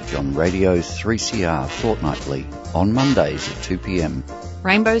with Age on Radio's 3CR fortnightly on Mondays at 2 p.m.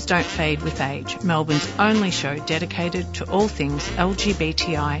 Rainbows Don't Fade with Age, Melbourne's only show dedicated to all things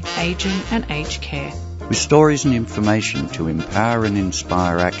LGBTI, ageing and aged care. With stories and information to empower and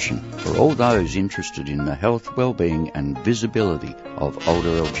inspire action for all those interested in the health, well-being and visibility of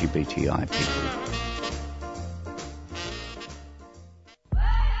older LGBTI people.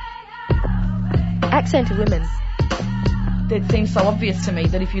 Accent to women. It seems so obvious to me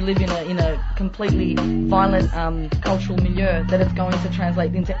that if you live in a completely violent cultural milieu, that it's going to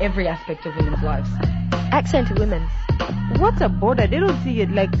translate into every aspect of women's lives. Accent to women. What's a border? They don't see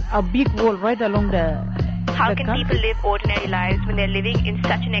it like a big wall right along the How can people live ordinary lives when they're living in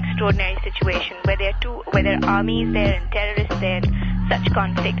such an extraordinary situation where there are armies there and terrorists there, such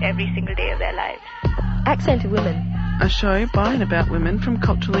conflict every single day of their lives? Accent to women. A show by and about women from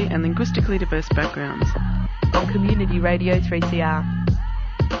culturally and linguistically diverse backgrounds. On Community Radio 3CR.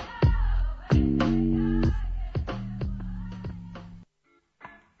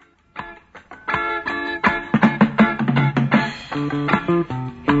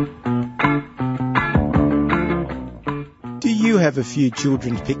 Do you have a few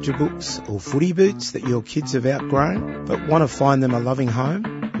children's picture books or footy boots that your kids have outgrown but want to find them a loving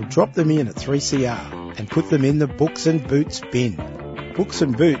home? Well, drop them in at 3CR and put them in the Books and Boots bin. Books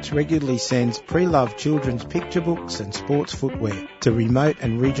and Boots regularly sends pre-loved children's picture books and sports footwear to remote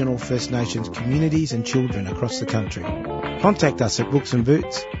and regional First Nations communities and children across the country. Contact us at Books and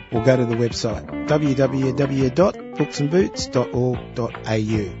Boots or go to the website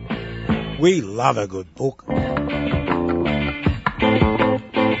www.booksandboots.org.au. We love a good book.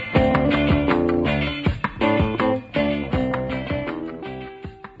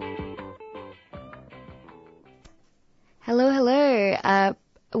 Hello.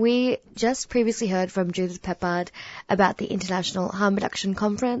 We just previously heard from Judith Peppard about the International Harm Reduction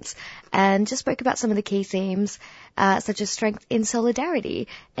Conference and just spoke about some of the key themes, such as strength in solidarity.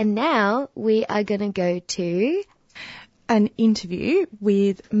 And now we are going to go to an interview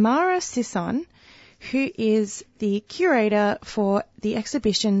with Mara Sison, who is the curator for the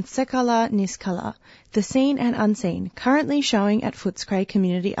exhibition Sekala Niskala, The Seen and Unseen, currently showing at Footscray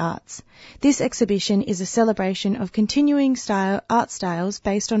Community Arts. This exhibition is a celebration of continuing art styles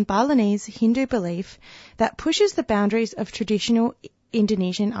based on Balinese Hindu belief that pushes the boundaries of traditional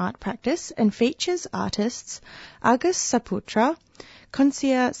Indonesian art practice and features artists Agus Saputra,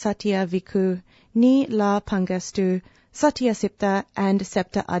 Konsia Satya Viku, Ni La Pangastu, Satya Sipta and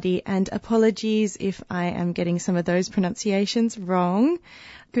Septa Adi, and apologies if I am getting some of those pronunciations wrong.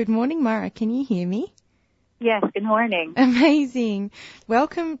 Good morning, Mara. Can you hear me? Yes, good morning. Amazing.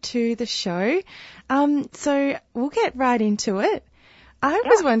 Welcome to the show. So we'll get right into it. I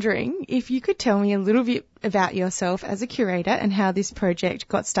was wondering if you could tell me a little bit about yourself as a curator and how this project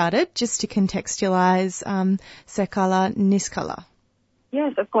got started, just to contextualize Sekala Niskala.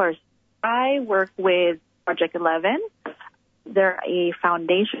 Yes, of course. I work with Project 11. They're a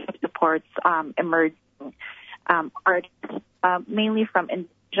foundation that supports emerging artists, mainly from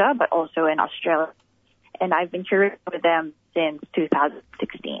Indonesia, but also in Australia. And I've been curating with them since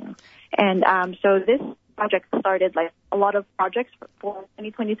 2016. And so this project started like a lot of projects for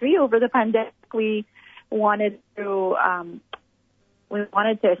 2023. Over the pandemic, we wanted to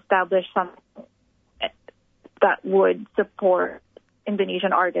establish something that would support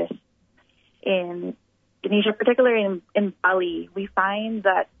Indonesian artists in Indonesia, particularly in Bali. We find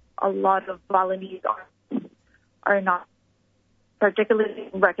that a lot of Balinese artists are not particularly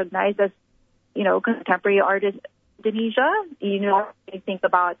recognized as, contemporary art in Indonesia. You think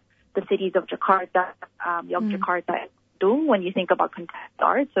about the cities of Jakarta, Yogyakarta, and Bandung when you think about contemporary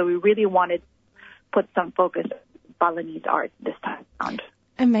art. So we really wanted to put some focus on Balinese art this time around.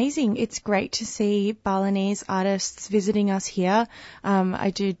 Amazing. It's great to see Balinese artists visiting us here.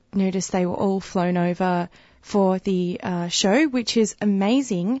 I did notice they were all flown over for the show, which is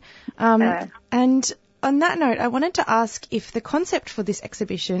amazing. And on that note, I wanted to ask if the concept for this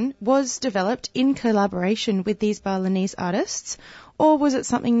exhibition was developed in collaboration with these Balinese artists, or was it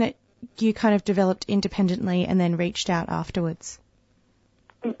something that you kind of developed independently and then reached out afterwards?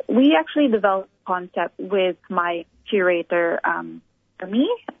 We actually developed the concept with my curator, me.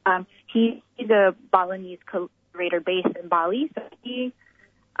 He's a Balinese curator based in Bali, so he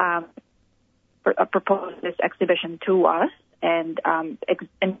proposed this exhibition to us and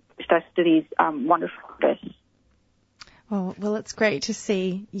introduced us to these wonderful artists. Well, it's great to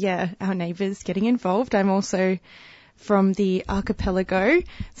see, our neighbours getting involved. I'm also from the archipelago,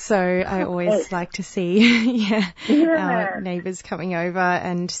 so I always like to see our neighbours coming over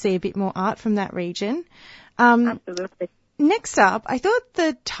and see a bit more art from that region. Absolutely. Next up, I thought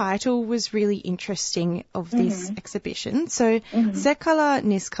the title was really interesting of this exhibition. So, Sekala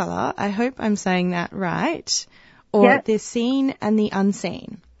Niskala, I hope I'm saying that right, or The Seen and the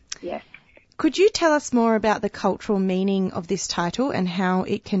Unseen. Yes. Could you tell us more about the cultural meaning of this title and how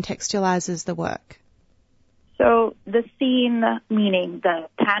it contextualizes the work? So, the seen meaning the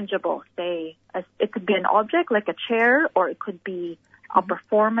tangible, say, it could be an object like a chair, or it could be a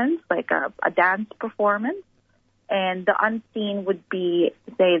performance like a dance performance. And the unseen would be,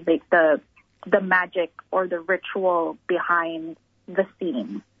 say, the magic or the ritual behind the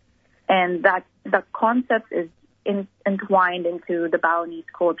scene. And that the concept is entwined into the Balinese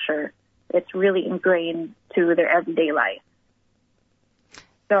culture. It's really ingrained to their everyday life.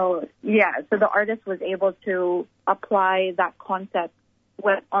 So the artist was able to apply that concept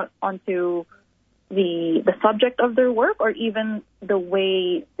onto the subject of their work, or even the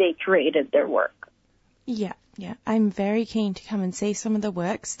way they created their work. Yeah. I'm very keen to come and see some of the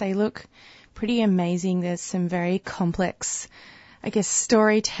works. They look pretty amazing. There's some very complex,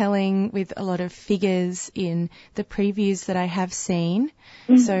 storytelling with a lot of figures in the previews that I have seen.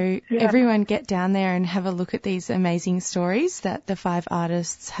 So everyone get down there and have a look at these amazing stories that the 5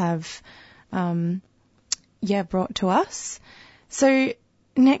 artists have, brought to us. So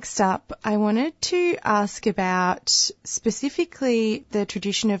next up, I wanted to ask about specifically the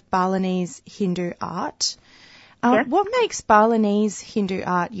tradition of Balinese Hindu art. What makes Balinese Hindu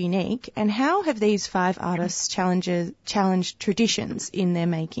art unique, and how have these 5 artists challenged traditions in their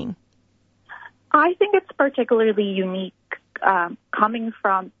making? I think it's particularly unique coming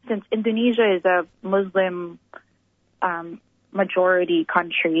from, since Indonesia is a Muslim majority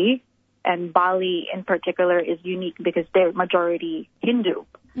country, and Bali in particular is unique because they're majority Hindu.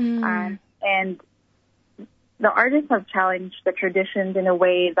 And the artists have challenged the traditions in a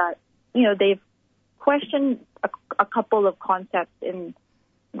way that, they've questioned a couple of concepts in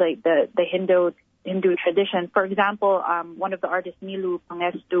the Hindu tradition. For example, one of the artists, Nilu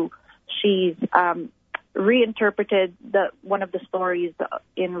Pangestu, she's reinterpreted one of the stories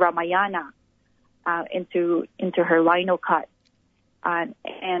in Ramayana into her lino cut.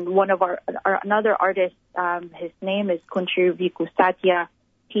 And one of another artist, his name is Kunchir Viku Satya.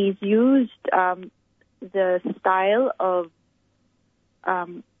 He's used the style of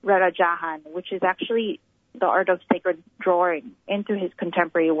Rarajahan, which is actually the art of sacred drawing, into his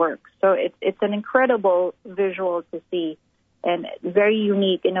contemporary work. So it's an incredible visual to see, and very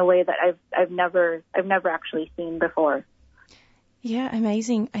unique in a way that I've never actually seen before. Yeah,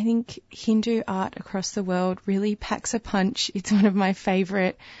 amazing. I think Hindu art across the world really packs a punch. It's one of my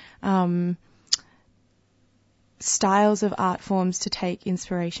favorite styles of art forms to take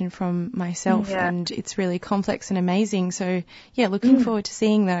inspiration from myself, and it's really complex and amazing. So looking forward to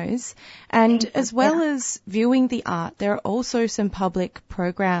seeing those. And as well as viewing the art, there are also some public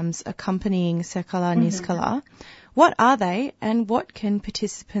programs accompanying Sekala Niskala. What are they, and what can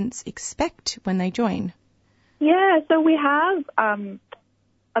participants expect when they join? So we have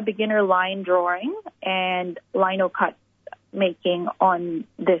a beginner line drawing and lino cut making on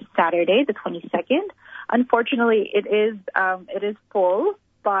this Saturday, the 22nd. Unfortunately, it is full,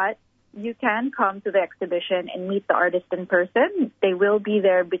 but you can come to the exhibition and meet the artist in person. They will be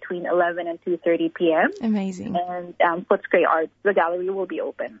there between 11 and 2:30 p.m. Amazing. And Footscray Arts, the gallery will be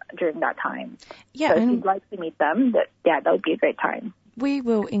open during that time. Yeah, so if you'd like to meet them, that would be a great time. We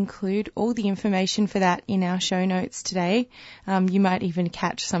will include all the information for that in our show notes today. You might even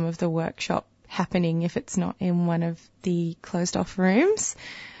catch some of the workshop happening if it's not in one of the closed-off rooms.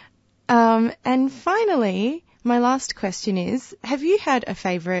 And finally, my last question is, have you had a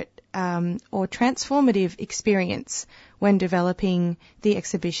favourite or transformative experience when developing the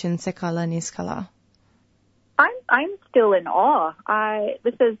exhibition Sekala Niskala? I'm still in awe.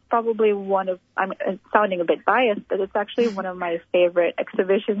 This is probably I'm sounding a bit biased, but it's actually one of my favorite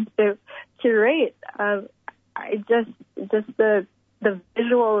exhibitions to curate. Just the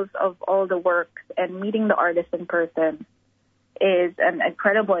visuals of all the works and meeting the artists in person is an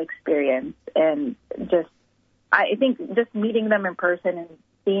incredible experience. And I think just meeting them in person and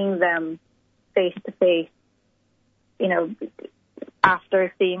seeing them face to face,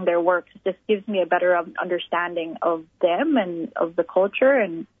 after seeing their works, just gives me a better understanding of them and of the culture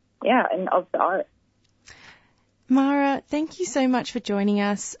and of the art. Mara, thank you so much for joining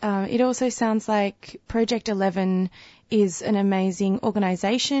us. It also sounds like Project 11 is an amazing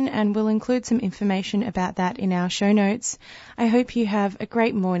organisation, and we'll include some information about that in our show notes. I hope you have a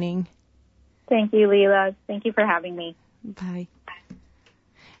great morning. Thank you, Leela. Thank you for having me. Bye.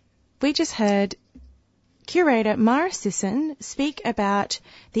 We just heard curator Mara Sisson speak about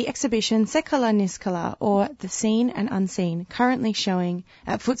the exhibition Sekala Niskala, or The Seen and Unseen, currently showing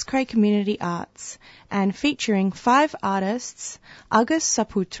at Footscray Community Arts and featuring 5 artists: Agus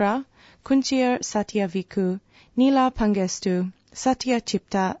Saputra, Kunchir Satyaviku, Neela Pangestu, Satya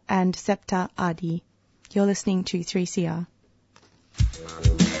Chipta and Septa Adi. You're listening to 3CR.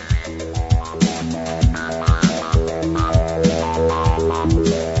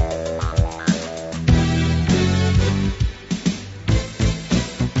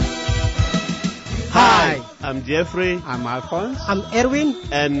 Hi, I'm Jeffrey. I'm Alphonse. I'm Erwin.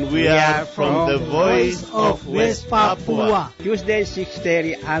 And we are from the Voice of West Papua. Tuesday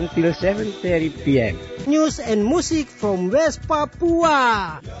 6:30 until 7:30 p.m. News and music from West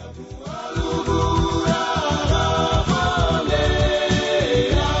Papua.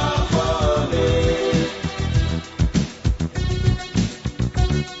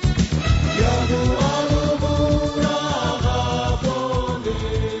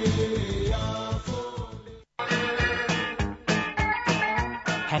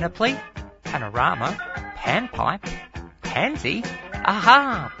 Panoply, panorama, panpipe, pansy,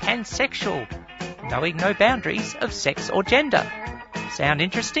 aha, pansexual, knowing no boundaries of sex or gender. Sound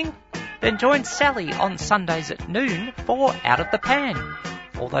interesting? Then join Sally on Sundays at noon for Out of the Pan.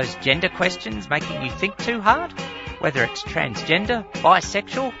 All those gender questions making you think too hard? Whether it's transgender,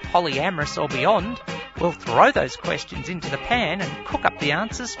 bisexual, polyamorous or beyond, we'll throw those questions into the pan and cook up the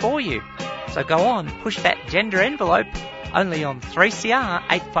answers for you. So go on, push that gender envelope. Only on 3CR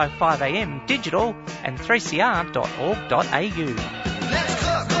 855am digital and 3cr.org.au.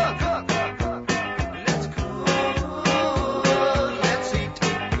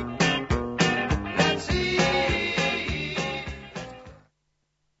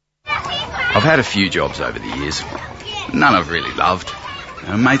 I've had a few jobs over the years. None I've really loved.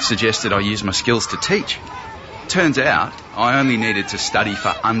 A mate suggested I use my skills to teach. Turns out I only needed to study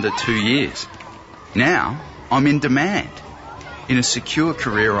for under 2 years. Now I'm in demand in a secure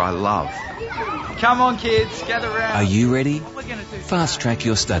career I love. Come on, kids, gather round. Are you ready? Fast track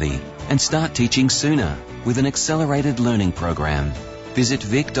your study and start teaching sooner with an accelerated learning program. Visit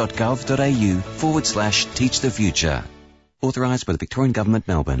vic.gov.au/Teach the Future. Authorised by the Victorian Government,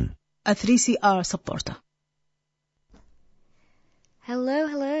 Melbourne. A 3CR supporter.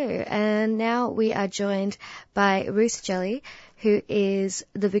 Hello, and now we are joined by Ruth Jelley, who is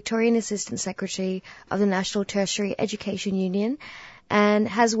the Victorian Assistant Secretary of the National Tertiary Education Union and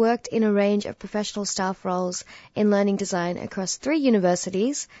has worked in a range of professional staff roles in learning design across 3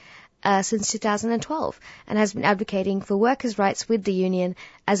 universities since 2012 and has been advocating for workers' rights with the union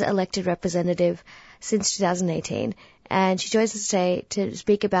as an elected representative since 2018. And she joins us today to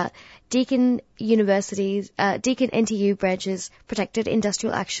speak about Deakin NTU branch's protected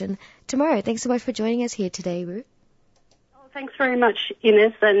industrial action tomorrow. Thanks so much for joining us here today, Ruth. Oh, thanks very much,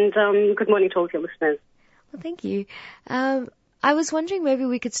 Ines, and good morning to all your listeners. Well, thank you. I was wondering maybe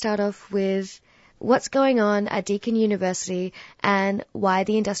we could start off with what's going on at Deakin University and why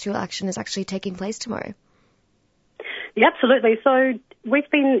the industrial action is actually taking place tomorrow. Yeah, absolutely. So we've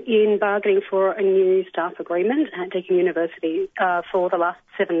been in bargaining for a new staff agreement at Deakin University for the last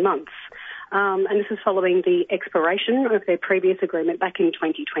 7 months. And this is following the expiration of their previous agreement back in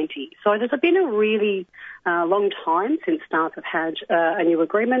 2020. So there's been a really long time since staff have had a new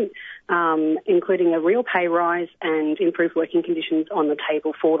agreement, including a real pay rise and improved working conditions on the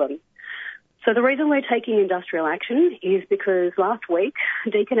table for them. So the reason we're taking industrial action is because last week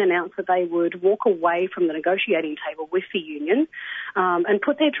Deakin announced that they would walk away from the negotiating table with the union and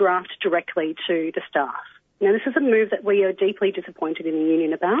put their draft directly to the staff. Now, this is a move that we are deeply disappointed in the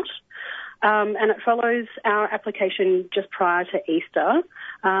union about, and it follows our application just prior to Easter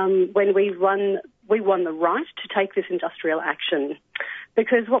when we won the right to take this industrial action.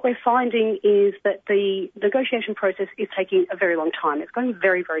 Because what we're finding is that the negotiation process is taking a very long time. It's going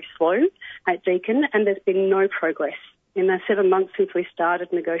very, very slow at Deakin, and there's been no progress. In the 7 months since we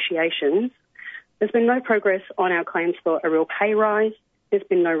started negotiations, there's been no progress on our claims for a real pay rise. There's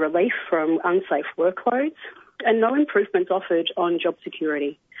been no relief from unsafe workloads and no improvements offered on job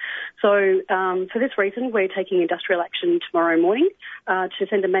security. So for this reason, we're taking industrial action tomorrow morning to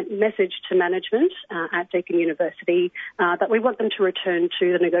send a message to management at Deakin University that we want them to return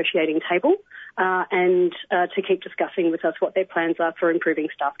to the negotiating table and to keep discussing with us what their plans are for improving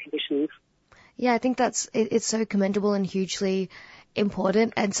staff conditions. Yeah, I think it's so commendable and hugely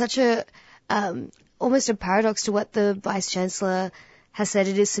important, and such a almost a paradox to what the Vice-Chancellor has said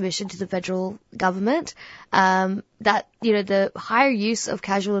in his submission to the federal government, that, the higher use of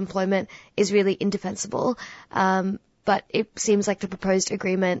casual employment is really indefensible. But it seems like the proposed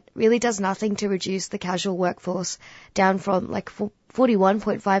agreement really does nothing to reduce the casual workforce down from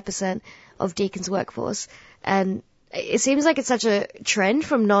 41.5% of Deakin's workforce. And it seems like it's such a trend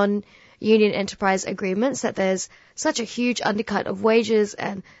from non-union enterprise agreements that there's such a huge undercut of wages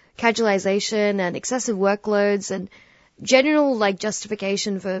and casualisation and excessive workloads and general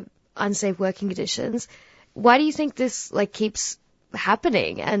justification for unsafe working conditions. Why do you think this keeps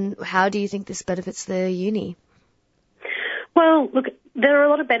happening, and how do you think this benefits the uni? Well, look, there are a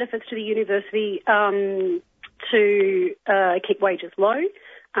lot of benefits to the university to keep wages low,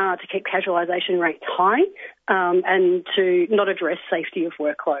 to keep casualisation rates high, and to not address safety of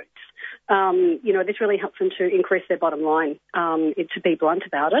workloads. This really helps them to increase their bottom line, to be blunt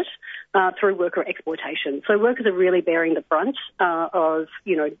about it, through worker exploitation. So workers are really bearing the brunt of,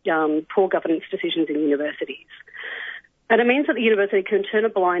 poor governance decisions in universities. And it means that the university can turn a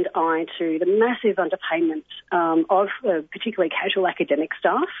blind eye to the massive underpayment of particularly casual academic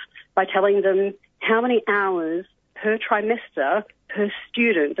staff by telling them how many hours per trimester per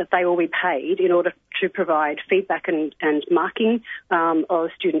student that they will be paid in order to provide feedback and marking of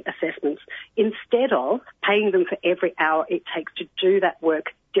student assessments, instead of paying them for every hour it takes to do that work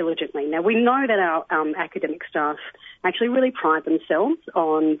diligently. Now, we know that our academic staff actually really pride themselves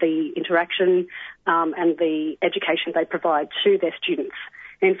on the interaction and the education they provide to their students.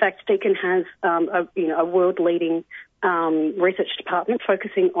 In fact, Deakin has a world-leading research department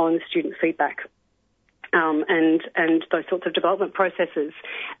focusing on student feedback. And those sorts of development processes.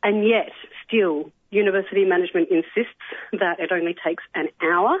 And yet, still, university management insists that it only takes an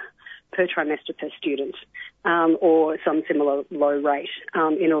hour per trimester per student, or some similar low rate,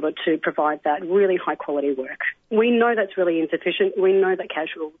 in order to provide that really high-quality work. We know that's really insufficient. We know that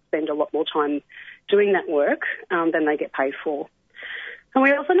casuals spend a lot more time doing that work than they get paid for. And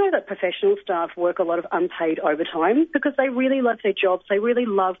we also know that professional staff work a lot of unpaid overtime because they really love their jobs. They really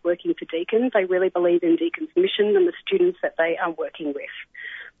love working for Deakin. They really believe in Deakin's mission and the students that they are working with.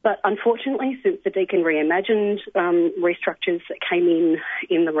 But unfortunately, since the Deakin Reimagined restructures that came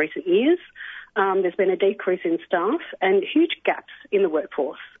in the recent years, there's been a decrease in staff and huge gaps in the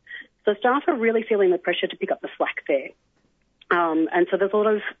workforce. So staff are really feeling the pressure to pick up the slack there. And so there's a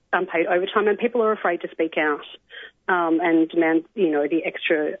lot of unpaid overtime, and people are afraid to speak out and demand, the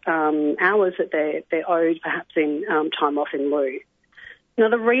extra hours that they're owed, perhaps in time off in lieu. Now,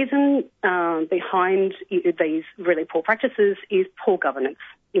 the reason behind these really poor practices is poor governance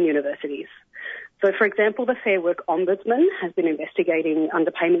in universities. So, for example, the Fair Work Ombudsman has been investigating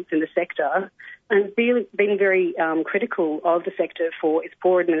underpayments in the sector and been very critical of the sector for its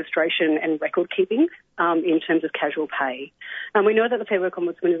poor administration and record keeping in terms of casual pay. And we know that the Fair Work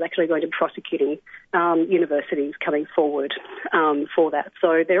Ombudsman is actually going to be prosecuting universities coming forward for that.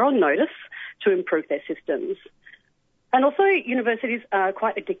 So they're on notice to improve their systems. And also, universities are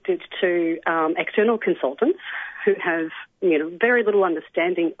quite addicted to external consultants who have, very little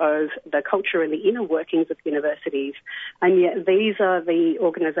understanding of the culture and the inner workings of universities. And yet these are the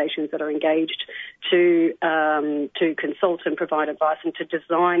organisations that are engaged to consult and provide advice and to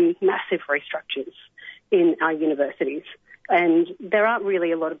design massive restructures in our universities. And there aren't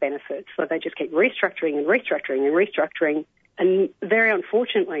really a lot of benefits, so they just keep restructuring and restructuring and restructuring. And very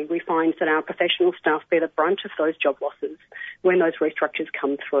unfortunately, we find that our professional staff bear the brunt of those job losses when those restructures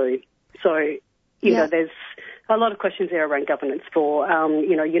come through. So, there's a lot of questions there around governance for,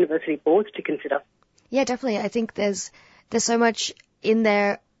 university boards to consider. Yeah, definitely. I think there's so much in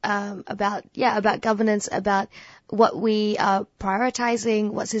there about governance, about what we are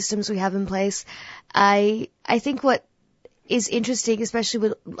prioritizing, what systems we have in place. I think what is interesting, especially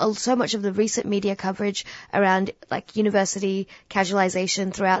with so much of the recent media coverage around like university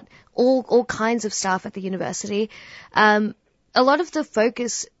casualization throughout all kinds of staff at the university, a lot of the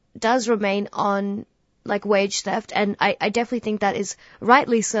focus does remain on like wage theft, and I definitely think that is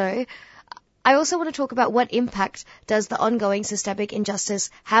rightly so. I also want to talk about what impact does the ongoing systemic injustice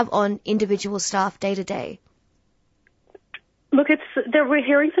have on individual staff day to day. Look, we're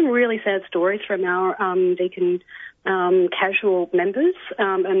hearing some really sad stories from our Deakin casual members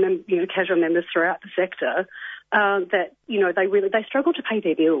and casual members throughout the sector that they struggle to pay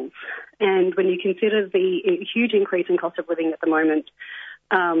their bills, and when you consider the huge increase in cost of living at the moment,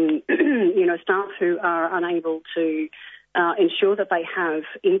 staff who are unable to ensure that they have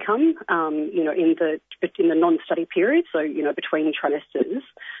income, in the non-study period, so between trimesters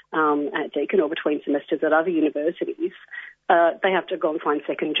at Deakin or between semesters at other universities, they have to go and find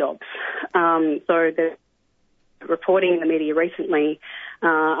second jobs. So they're reporting in the media recently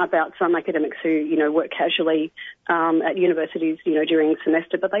about some academics who work casually at universities during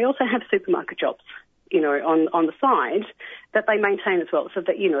semester, but they also have supermarket jobs on the side that they maintain as well, so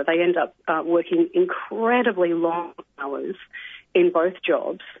that they end up working incredibly long hours in both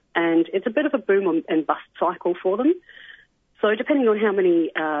jobs, and it's a bit of a boom and bust cycle for them. So depending on how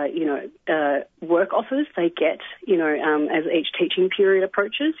many work offers they get, as each teaching period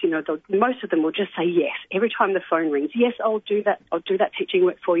approaches, most of them will just say yes every time the phone rings. Yes, I'll do that. I'll do that teaching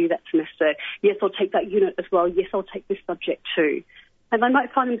work for you that semester. Yes, I'll take that unit as well. Yes, I'll take this subject too. And they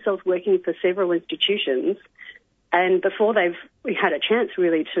might find themselves working for several institutions, and before they've had a chance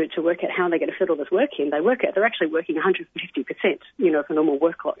really to work out how they're going to fit all this work in, they're actually working 150%, for normal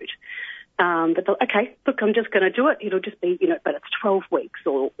workload. But okay, look, I'm just going to do it. It'll just be, but it's 12 weeks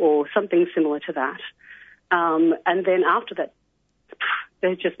or something similar to that. And then after that,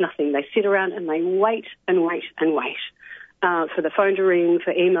 there's just nothing. They sit around and they wait and wait and wait for the phone to ring,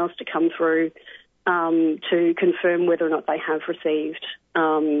 for emails to come through, to confirm whether or not they have received,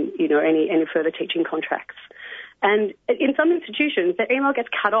 any further teaching contracts. And in some institutions, that email gets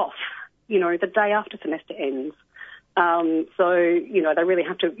cut off, the day after semester ends. So they really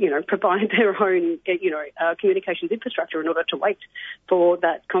have to, provide their own, communications infrastructure in order to wait for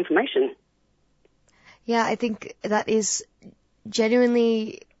that confirmation. Yeah, I think that is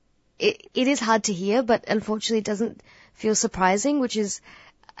genuinely, it is hard to hear, but unfortunately it doesn't feel surprising, which is,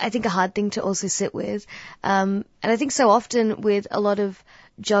 I think, a hard thing to also sit with. And I think so often with a lot of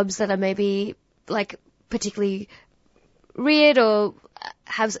jobs that are maybe like particularly weird or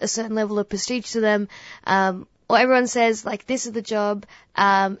have a certain level of prestige to them, or everyone says like, this is the job,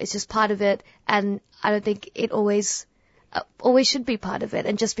 it's just part of it. And I don't think it always should be part of it.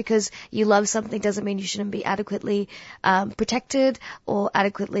 And just because you love something doesn't mean you shouldn't be adequately protected or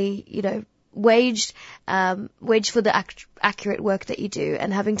adequately, waged for the accurate work that you do.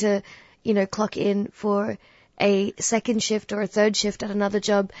 And having to, clock in for a second shift or a third shift at another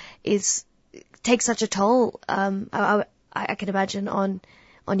job takes such a toll, I can imagine, on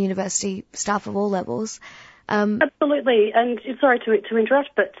university staff of all levels. Absolutely, and sorry to interrupt,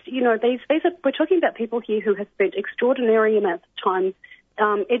 but we're talking about people here who have spent extraordinary amounts of time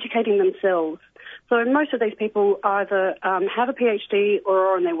educating themselves. So most of these people either have a PhD or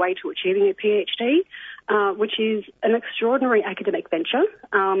are on their way to achieving a PhD, which is an extraordinary academic venture,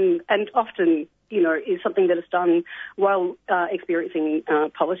 and often is something that is done while experiencing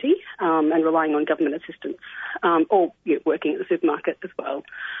poverty and relying on government assistance, or working at the supermarket as well.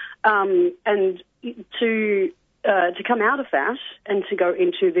 And to come out of that and to go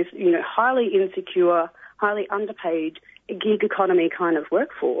into this, highly insecure, highly underpaid gig economy kind of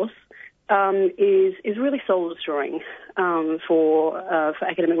workforce is really soul destroying for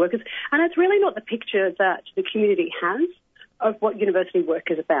academic workers, and it's really not the picture that the community has of what university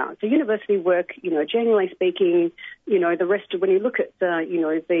work is about. So university work, generally speaking, the rest of, when you look at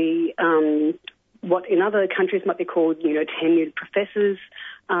what in other countries might be called, tenured professors,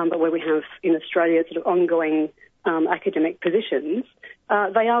 but where we have in Australia sort of ongoing academic positions,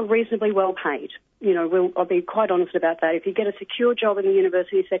 they are reasonably well paid. I'll be quite honest about that. If you get a secure job in the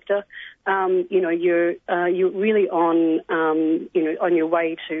university sector, you're really on your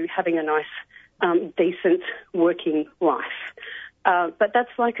way to having a nice, decent working life. But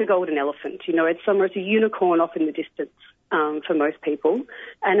that's like a golden elephant. It's a unicorn off in the distance for most people.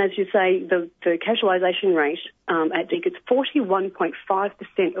 And as you say, the casualisation rate at Deakin, it's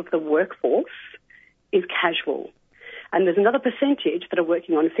 41.5% of the workforce is casual. And there's another percentage that are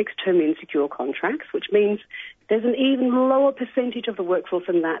working on fixed-term insecure contracts, which means there's an even lower percentage of the workforce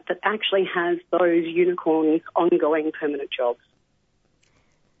than that actually has those unicorn, ongoing permanent jobs.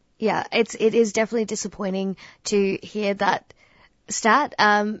 Yeah, it is definitely disappointing to hear that stat.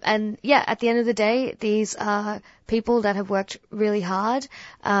 And yeah, at the end of the day, these are people that have worked really hard,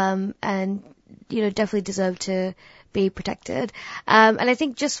 and, definitely deserve to be protected. And I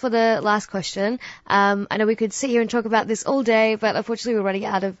think just for the last question, I know we could sit here and talk about this all day, but unfortunately we're running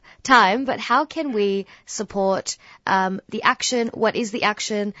out of time. But how can we support the action? What is the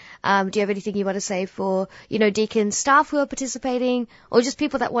action? Do you have anything you want to say for, Deakin staff who are participating, or just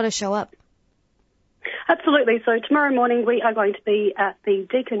people that want to show up? Absolutely. So tomorrow morning we are going to be at the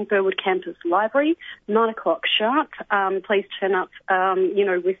Deakin Burwood Campus Library, 9:00 sharp. Please turn up,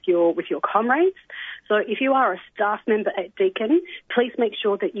 with your comrades. So if you are a staff member at Deakin, please make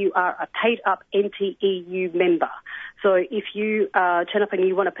sure that you are a paid-up NTEU member. So if you turn up and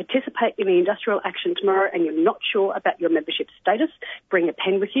you want to participate in the industrial action tomorrow and you're not sure about your membership status, bring a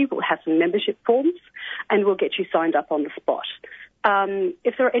pen with you. We'll have some membership forms and we'll get you signed up on the spot.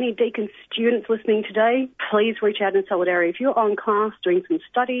 If there are any Deakin students listening today, please reach out in solidarity. If you're on class doing some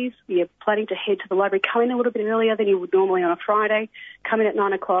studies, you're planning to head to the library, come in a little bit earlier than you would normally on a Friday, come in at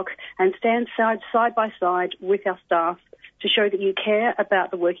 9:00 and stand side by side with our staff to show that you care about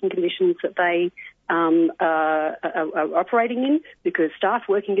the working conditions that they are operating in, because staff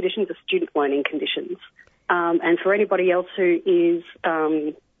working conditions are student learning conditions. And for anybody else who is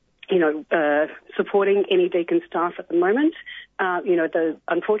supporting any Deakin staff at the moment,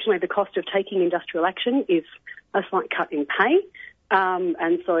 unfortunately the cost of taking industrial action is a slight cut in pay.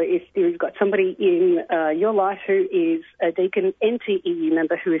 And so if you've got somebody in your life who is a Deakin NTEU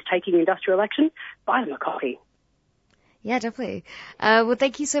member who is taking industrial action, buy them a coffee. Yeah, definitely. Well,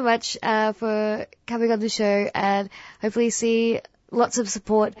 thank you so much for coming on the show, and hopefully see lots of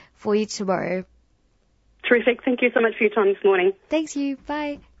support for you tomorrow. Terrific. Thank you so much for your time this morning. Thanks you.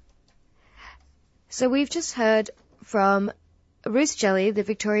 Bye. So we've just heard from Ruth Jelley, the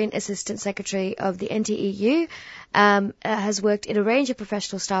Victorian Assistant Secretary of the NTEU, has worked in a range of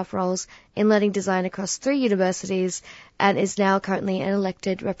professional staff roles in learning design across 3 universities and is now currently an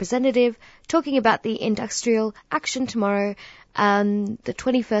elected representative, talking about the industrial action tomorrow, the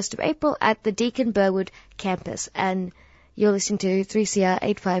 21st of April at the Deakin Burwood campus. And you're listening to 3CR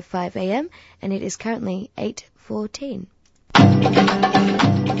 855 AM, and it is currently 8:14.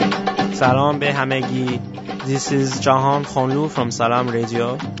 Salam be hamegi. This is Jahan Khanlu from Salam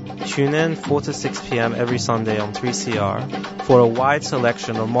Radio. Tune in 4 to 6 p.m. every Sunday on 3CR for a wide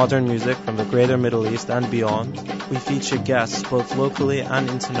selection of modern music from the greater Middle East and beyond. We feature guests both locally and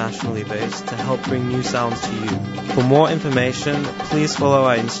internationally based to help bring new sounds to you. For more information, please follow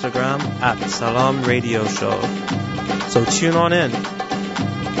our Instagram at Salam Radio Show. So tune on in.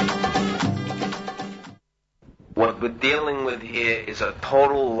 What we're dealing with here is a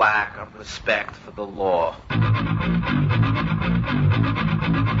total lack of respect for the law.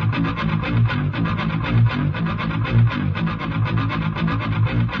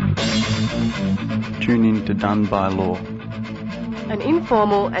 Tune in to Done by Law. An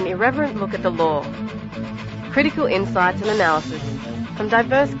informal and irreverent look at the law. Critical insights and analysis from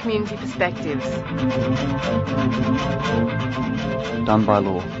diverse community perspectives. Done by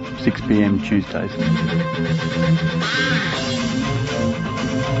Law, 6 p.m. Tuesdays.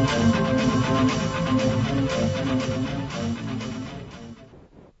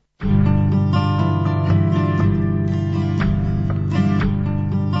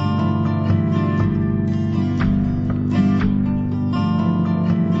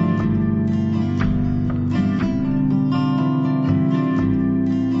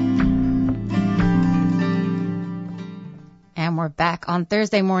 We're back on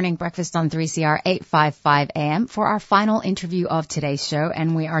Thursday morning breakfast on 3CR 855 AM for our final interview of today's show,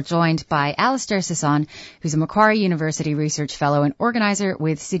 and we are joined by Alistair Sisson, who's a Macquarie University Research Fellow and organizer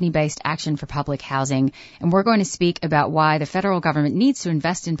with Sydney-based Action for Public Housing, and we're going to speak about why the federal government needs to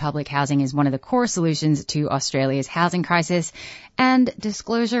invest in public housing as one of the core solutions to Australia's housing crisis. And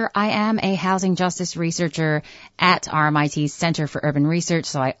disclosure, I am a housing justice researcher at RMIT's Centre for Urban Research,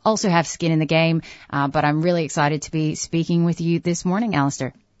 so I also have skin in the game, but I'm really excited to be speaking with you this morning,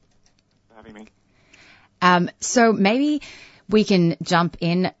 Alistair. Having me. So maybe we can jump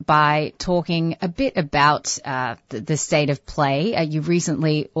in by talking a bit about the state of play. You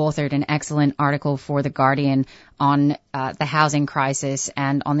recently authored an excellent article for The Guardian on the housing crisis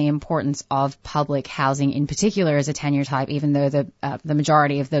and on the importance of public housing in particular as a tenure type, even though the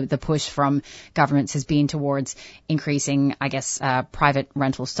majority of the push from governments has been towards increasing, I guess, private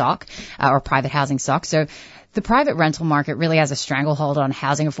rental stock or private housing stock. So The private rental market really has a stranglehold on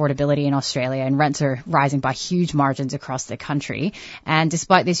housing affordability in Australia, and rents are rising by huge margins across the country. And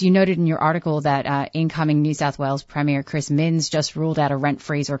despite this, you noted in your article that incoming New South Wales Premier Chris Minns just ruled out a rent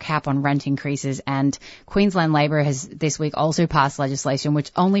freeze or cap on rent increases, and Queensland Labor has this week also passed legislation which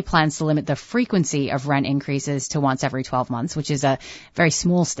only plans to limit the frequency of rent increases to once every 12 months, which is a very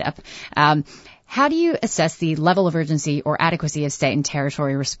small step. How do you assess the level of urgency or adequacy of state and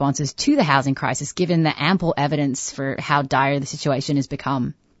territory responses to the housing crisis, given the ample evidence for how dire the situation has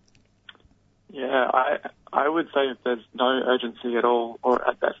become? Yeah, I would say there's no urgency at all, or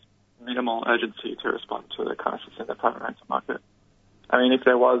at best minimal urgency to respond to the crisis in the private rental market. I mean, if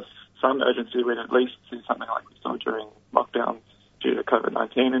there was some urgency, we'd at least see something like we saw during lockdowns due to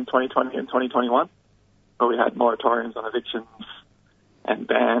COVID-19 in 2020 and 2021, where we had moratoriums on evictions and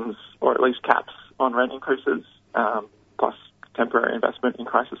bans, or at least caps on rent increases, plus temporary investment in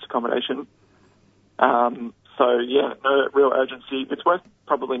crisis accommodation. So, yeah, no real urgency. It's worth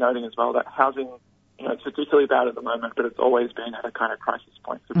probably noting as well that housing, it's particularly bad at the moment, but it's always been at a kind of crisis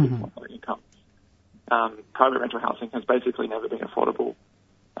point for people on low incomes. Private rental housing has basically never been affordable,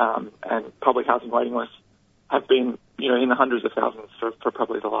 and public housing waiting lists have been, in the hundreds of thousands for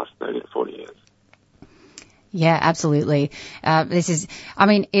probably the last 30 to 40 years. Yeah, absolutely.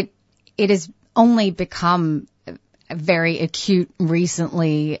 It has only become very acute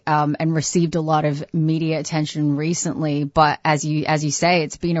recently, and received a lot of media attention recently. But as you say,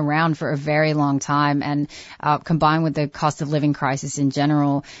 it's been around for a very long time, and combined with the cost of living crisis in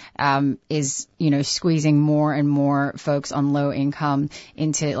general, is squeezing more and more folks on low income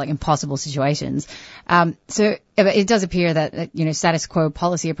into like impossible situations. So it does appear that status quo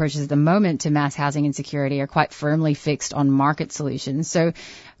policy approaches at the moment to mass housing insecurity are quite firmly fixed on market solutions. So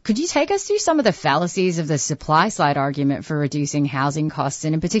could you take us through some of the fallacies of the supply side argument for reducing housing costs,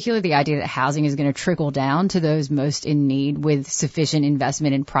 and in particular the idea that housing is going to trickle down to those most in need with sufficient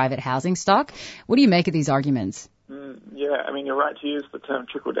investment in private housing stock? What do you make of these arguments? Yeah, I mean, you're right to use the term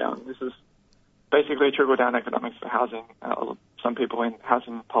trickle down. This is basically trickle down economics for housing. Some people in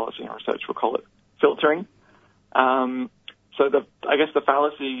housing policy and research will call it filtering. So I guess the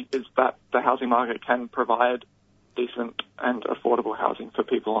fallacy is that the housing market can provide decent and affordable housing for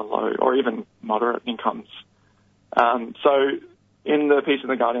people on low or even moderate incomes. So in the piece in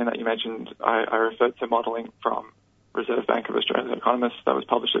The Guardian that you mentioned, I referred to modelling from Reserve Bank of Australia economists that was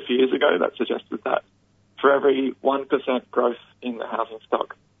published a few years ago that suggested that for every 1% growth in the housing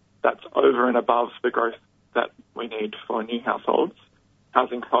stock, that's over and above the growth that we need for new households,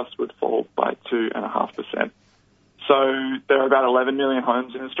 housing costs would fall by 2.5%. So there are about 11 million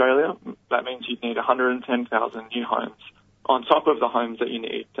homes in Australia. That means you'd need 110,000 new homes on top of the homes that you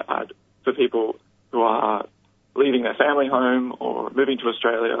need to add for people who are leaving their family home or moving to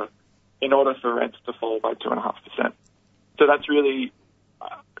Australia in order for rents to fall by 2.5%. So that's really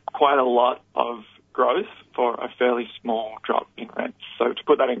quite a lot of growth for a fairly small drop in rents. So to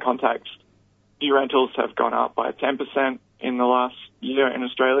put that in context, new rentals have gone up by 10% in the last year in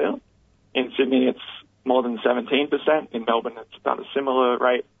Australia. In Sydney, it's more than 17%. In Melbourne, it's about a similar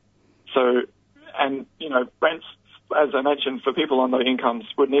rate. So, and, rents, as I mentioned, for people on low incomes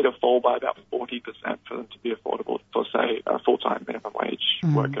would need to fall by about 40% for them to be affordable for, say, a full-time minimum wage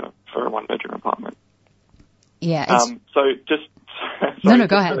worker for a one-bedroom apartment. Yeah. So just...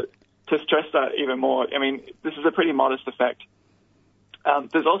 go ahead. To stress that even more, I mean, this is a pretty modest effect.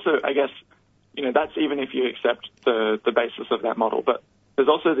 There's also, I guess, that's even if you accept the basis of that model, but there's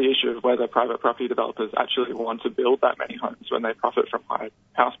also the issue of whether private property developers actually want to build that many homes when they profit from high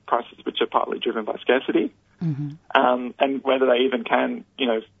house prices, which are partly driven by scarcity, and whether they even can,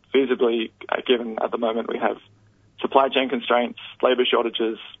 feasibly, given at the moment we have supply chain constraints, labour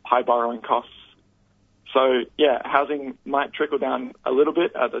shortages, high borrowing costs. So, yeah, housing might trickle down a little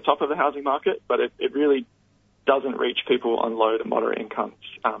bit at the top of the housing market, but it really doesn't reach people on low to moderate incomes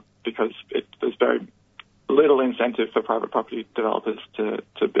because there's very little incentive for private property developers to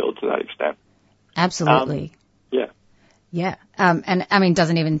build to that extent. Absolutely. Yeah. And I mean,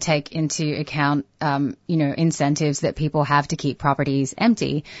 doesn't even take into account, incentives that people have to keep properties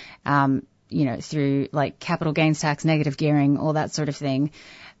empty, through like capital gains tax, negative gearing, all that sort of thing.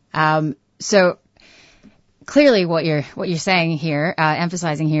 So clearly what you're saying here,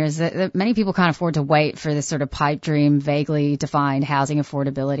 emphasizing here is that many people can't afford to wait for this sort of pipe dream, vaguely defined housing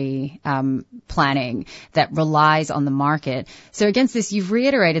affordability planning that relies on the market. So against this, you've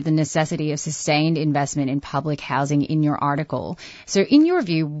reiterated the necessity of sustained investment in public housing in your article. So in your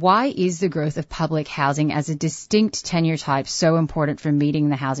view, why is the growth of public housing as a distinct tenure type so important for meeting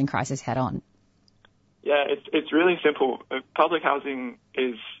the housing crisis head on? Yeah, it's really simple. Public housing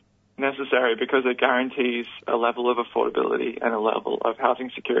is necessary because it guarantees a level of affordability and a level of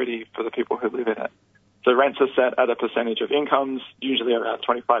housing security for the people who live in it. So rents are set at a percentage of incomes, usually around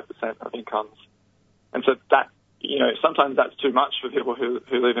 25% of incomes. And so that, sometimes that's too much for people who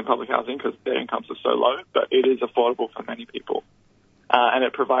live in public housing because their incomes are so low, but it is affordable for many people. And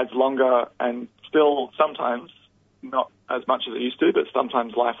it provides longer and still sometimes, not as much as it used to, but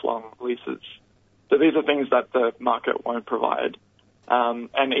sometimes lifelong leases. So these are things that the market won't provide.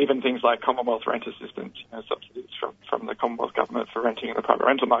 And even things like Commonwealth rent assistance, subsidies from the Commonwealth government for renting in the private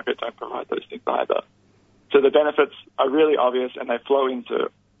rental market don't provide those things either. So the benefits are really obvious and they flow into,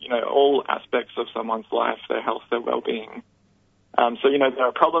 all aspects of someone's life, their health, their well-being. So there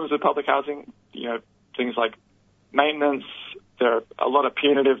are problems with public housing, things like maintenance. There are a lot of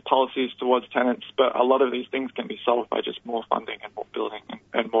punitive policies towards tenants, but a lot of these things can be solved by just more funding and more building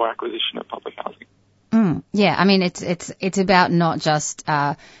and more acquisition of public housing. Yeah, I mean, it's about not just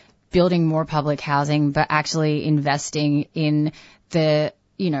building more public housing, but actually investing in the,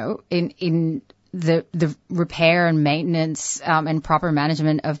 in the repair and maintenance and proper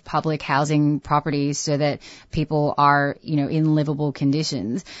management of public housing properties so that people are, in livable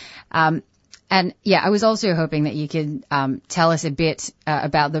conditions. And yeah, I was also hoping that you could tell us a bit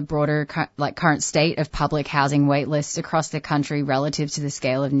about the broader current state of public housing wait lists across the country relative to the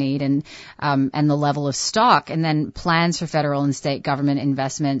scale of need and the level of stock, and then plans for federal and state government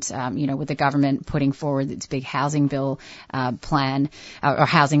investment. With the government putting forward its big housing bill plan or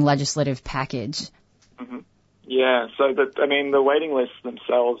housing legislative package. Mm-hmm. Yeah, so the waiting lists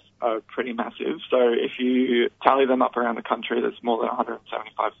themselves are pretty massive. So if you tally them up around the country, there's more than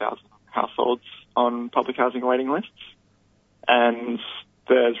 175,000 households on public housing waiting lists. And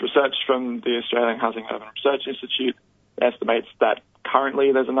there's research from the Australian Housing and Urban Research Institute that estimates that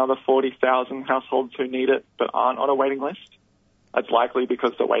currently there's another 40,000 households who need it but aren't on a waiting list. That's likely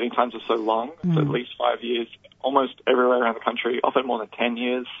because the waiting times are so long. It's at least 5 years, almost everywhere around the country, often more than 10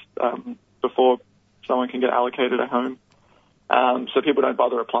 years before someone can get allocated a home. So people don't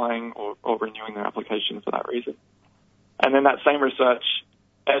bother applying or renewing their application for that reason. And then that same research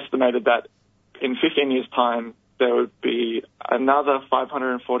estimated that in 15 years' time, there would be another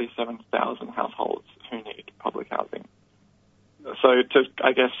 547,000 households who need public housing. So to,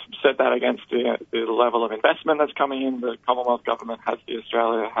 set that against the level of investment that's coming in, the Commonwealth government has the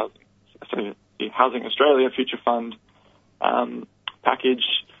Housing Australia Future Fund package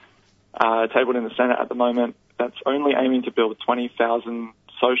tabled in the Senate at the moment that's only aiming to build 20,000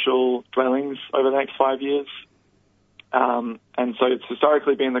 social dwellings over the next 5 years. And so it's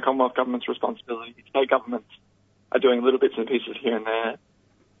historically been the Commonwealth government's responsibility. State governments are doing little bits and pieces here and there.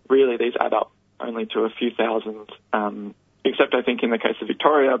 Really, these add up only to a few thousand, except I think in the case of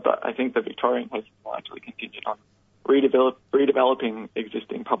Victoria, but I think the Victorian case is largely contingent on redeveloping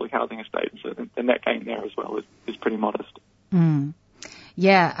existing public housing estates. So the net gain there as well is pretty modest.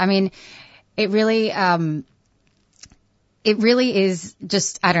 Yeah, I mean, it really is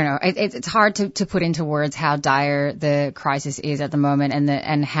just, I don't know, it's hard to put into words how dire the crisis is at the moment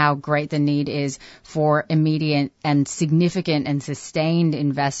and how great the need is for immediate and significant and sustained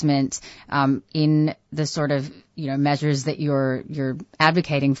investment in the sort of, measures that you're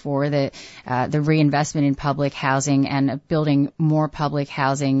advocating for, the reinvestment in public housing and building more public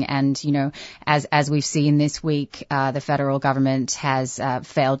housing. And, as we've seen this week, the federal government has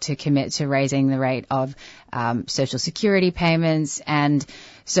failed to commit to raising the rate of Social Security payments. And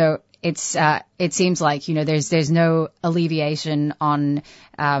so it seems like, there's no alleviation on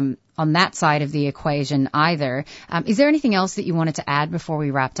that side of the equation either. Is there anything else that you wanted to add before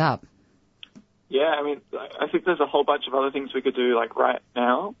we wrapped up? Yeah, I think there's a whole bunch of other things we could do, right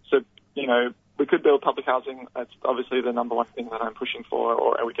now. So, we could build public housing. That's obviously the number one thing that I'm pushing for,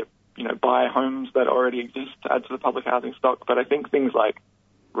 or we could, buy homes that already exist to add to the public housing stock. But I think things like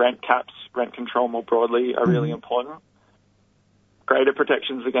rent caps, rent control more broadly are really important. Greater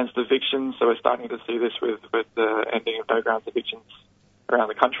protections against evictions. So we're starting to see this with the ending of no grounds evictions around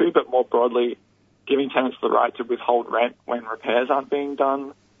the country, but more broadly, giving tenants the right to withhold rent when repairs aren't being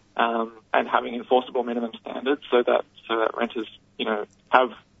done. And having enforceable minimum standards so that renters, have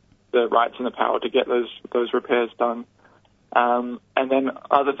the rights and the power to get those repairs done. And then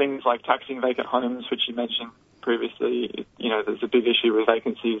other things like taxing vacant homes, which you mentioned previously. There's a big issue with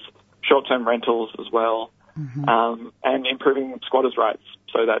vacancies, short-term rentals as well, and improving squatters' rights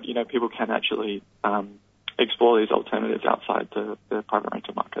so that, people can actually explore these alternatives outside the private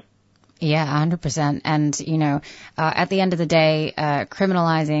rental market. Yeah, 100%. And, you know, at the end of the day,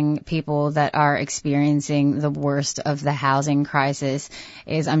 criminalizing people that are experiencing the worst of the housing crisis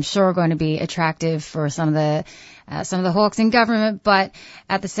is, I'm sure, going to be attractive for some of the hawks in government. But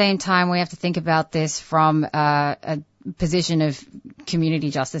at the same time, we have to think about this from a position of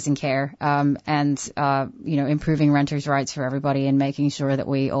community justice and care, and you know, improving renters' rights for everybody and making sure that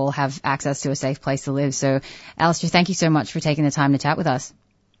we all have access to a safe place to live. So, Alistair, thank you so much for taking the time to chat with us.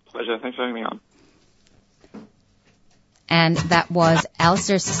 Pleasure. Thanks for having me on. And that was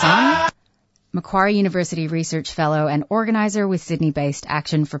Alistair Sisson, Macquarie University Research Fellow and organizer with Sydney-based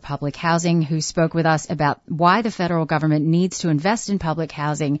Action for Public Housing, who spoke with us about why the federal government needs to invest in public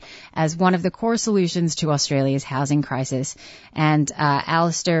housing as one of the core solutions to Australia's housing crisis. And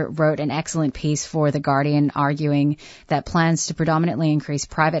Alistair wrote an excellent piece for The Guardian arguing that plans to predominantly increase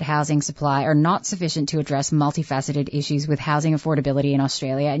private housing supply are not sufficient to address multifaceted issues with housing affordability in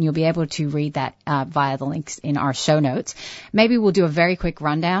Australia. And you'll be able to read that via the links in our show notes. Maybe we'll do a very quick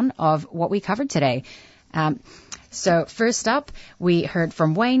rundown of what we covered today. So first up, we heard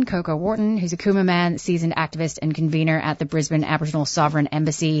from Wayne Coco Wharton, who's a Cooma man, seasoned activist and convener at the Brisbane Aboriginal Sovereign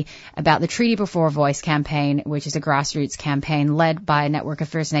Embassy, about the Treaty Before Voice campaign, which is a grassroots campaign led by a network of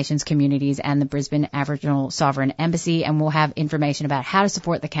First Nations communities and the Brisbane Aboriginal Sovereign Embassy. And we'll have information about how to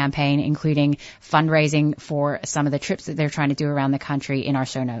support the campaign, including fundraising for some of the trips that they're trying to do around the country, in our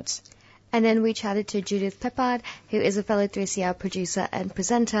show notes. And then we chatted to Judith Peppard, who is a fellow 3CR producer and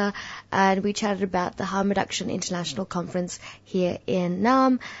presenter, and we chatted about the Harm Reduction International Conference here in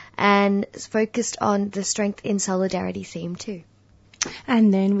Naarm, and focused on the Strength in Solidarity theme too.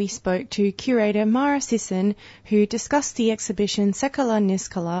 And then we spoke to curator Mara Sisson, who discussed the exhibition Sekala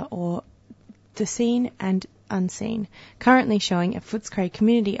Niskala, or The Seen and Unseen, currently showing at Footscray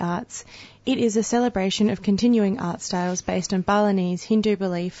Community Arts. It is a celebration of continuing art styles based on Balinese Hindu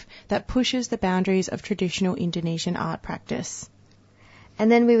belief that pushes the boundaries of traditional Indonesian art practice.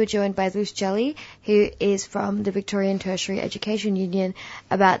 And then we were joined by Ruth Jelley, who is from the Victorian Tertiary Education Union,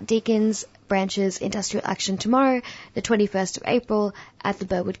 about Deakin's branch's industrial action tomorrow, the 21st of April, at the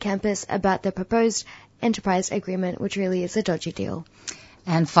Burwood campus, about the proposed enterprise agreement, which really is a dodgy deal.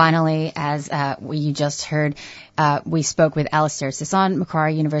 And finally, as you just heard, we spoke with Alistair Sisson,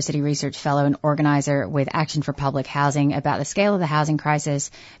 Macquarie University Research Fellow and organizer with Action for Public Housing, about the scale of the housing crisis,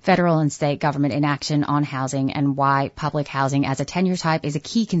 federal and state government inaction on housing, and why public housing as a tenure type is a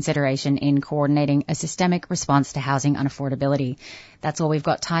key consideration in coordinating a systemic response to housing unaffordability. That's all we've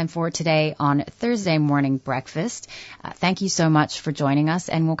got time for today on Thursday morning breakfast. Thank you so much for joining us,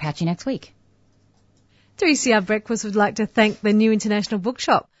 and we'll catch you next week. 3CR Breakfast would like to thank the New International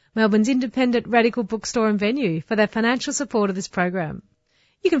Bookshop, Melbourne's independent radical bookstore and venue, for their financial support of this program.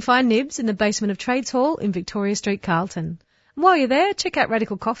 You can find Nibs in the basement of Trades Hall in Victoria Street, Carlton. And while you're there, check out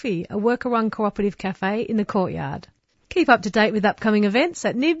Radical Coffee, a worker-run cooperative cafe in the courtyard. Keep up to date with upcoming events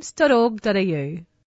at nibs.org.au.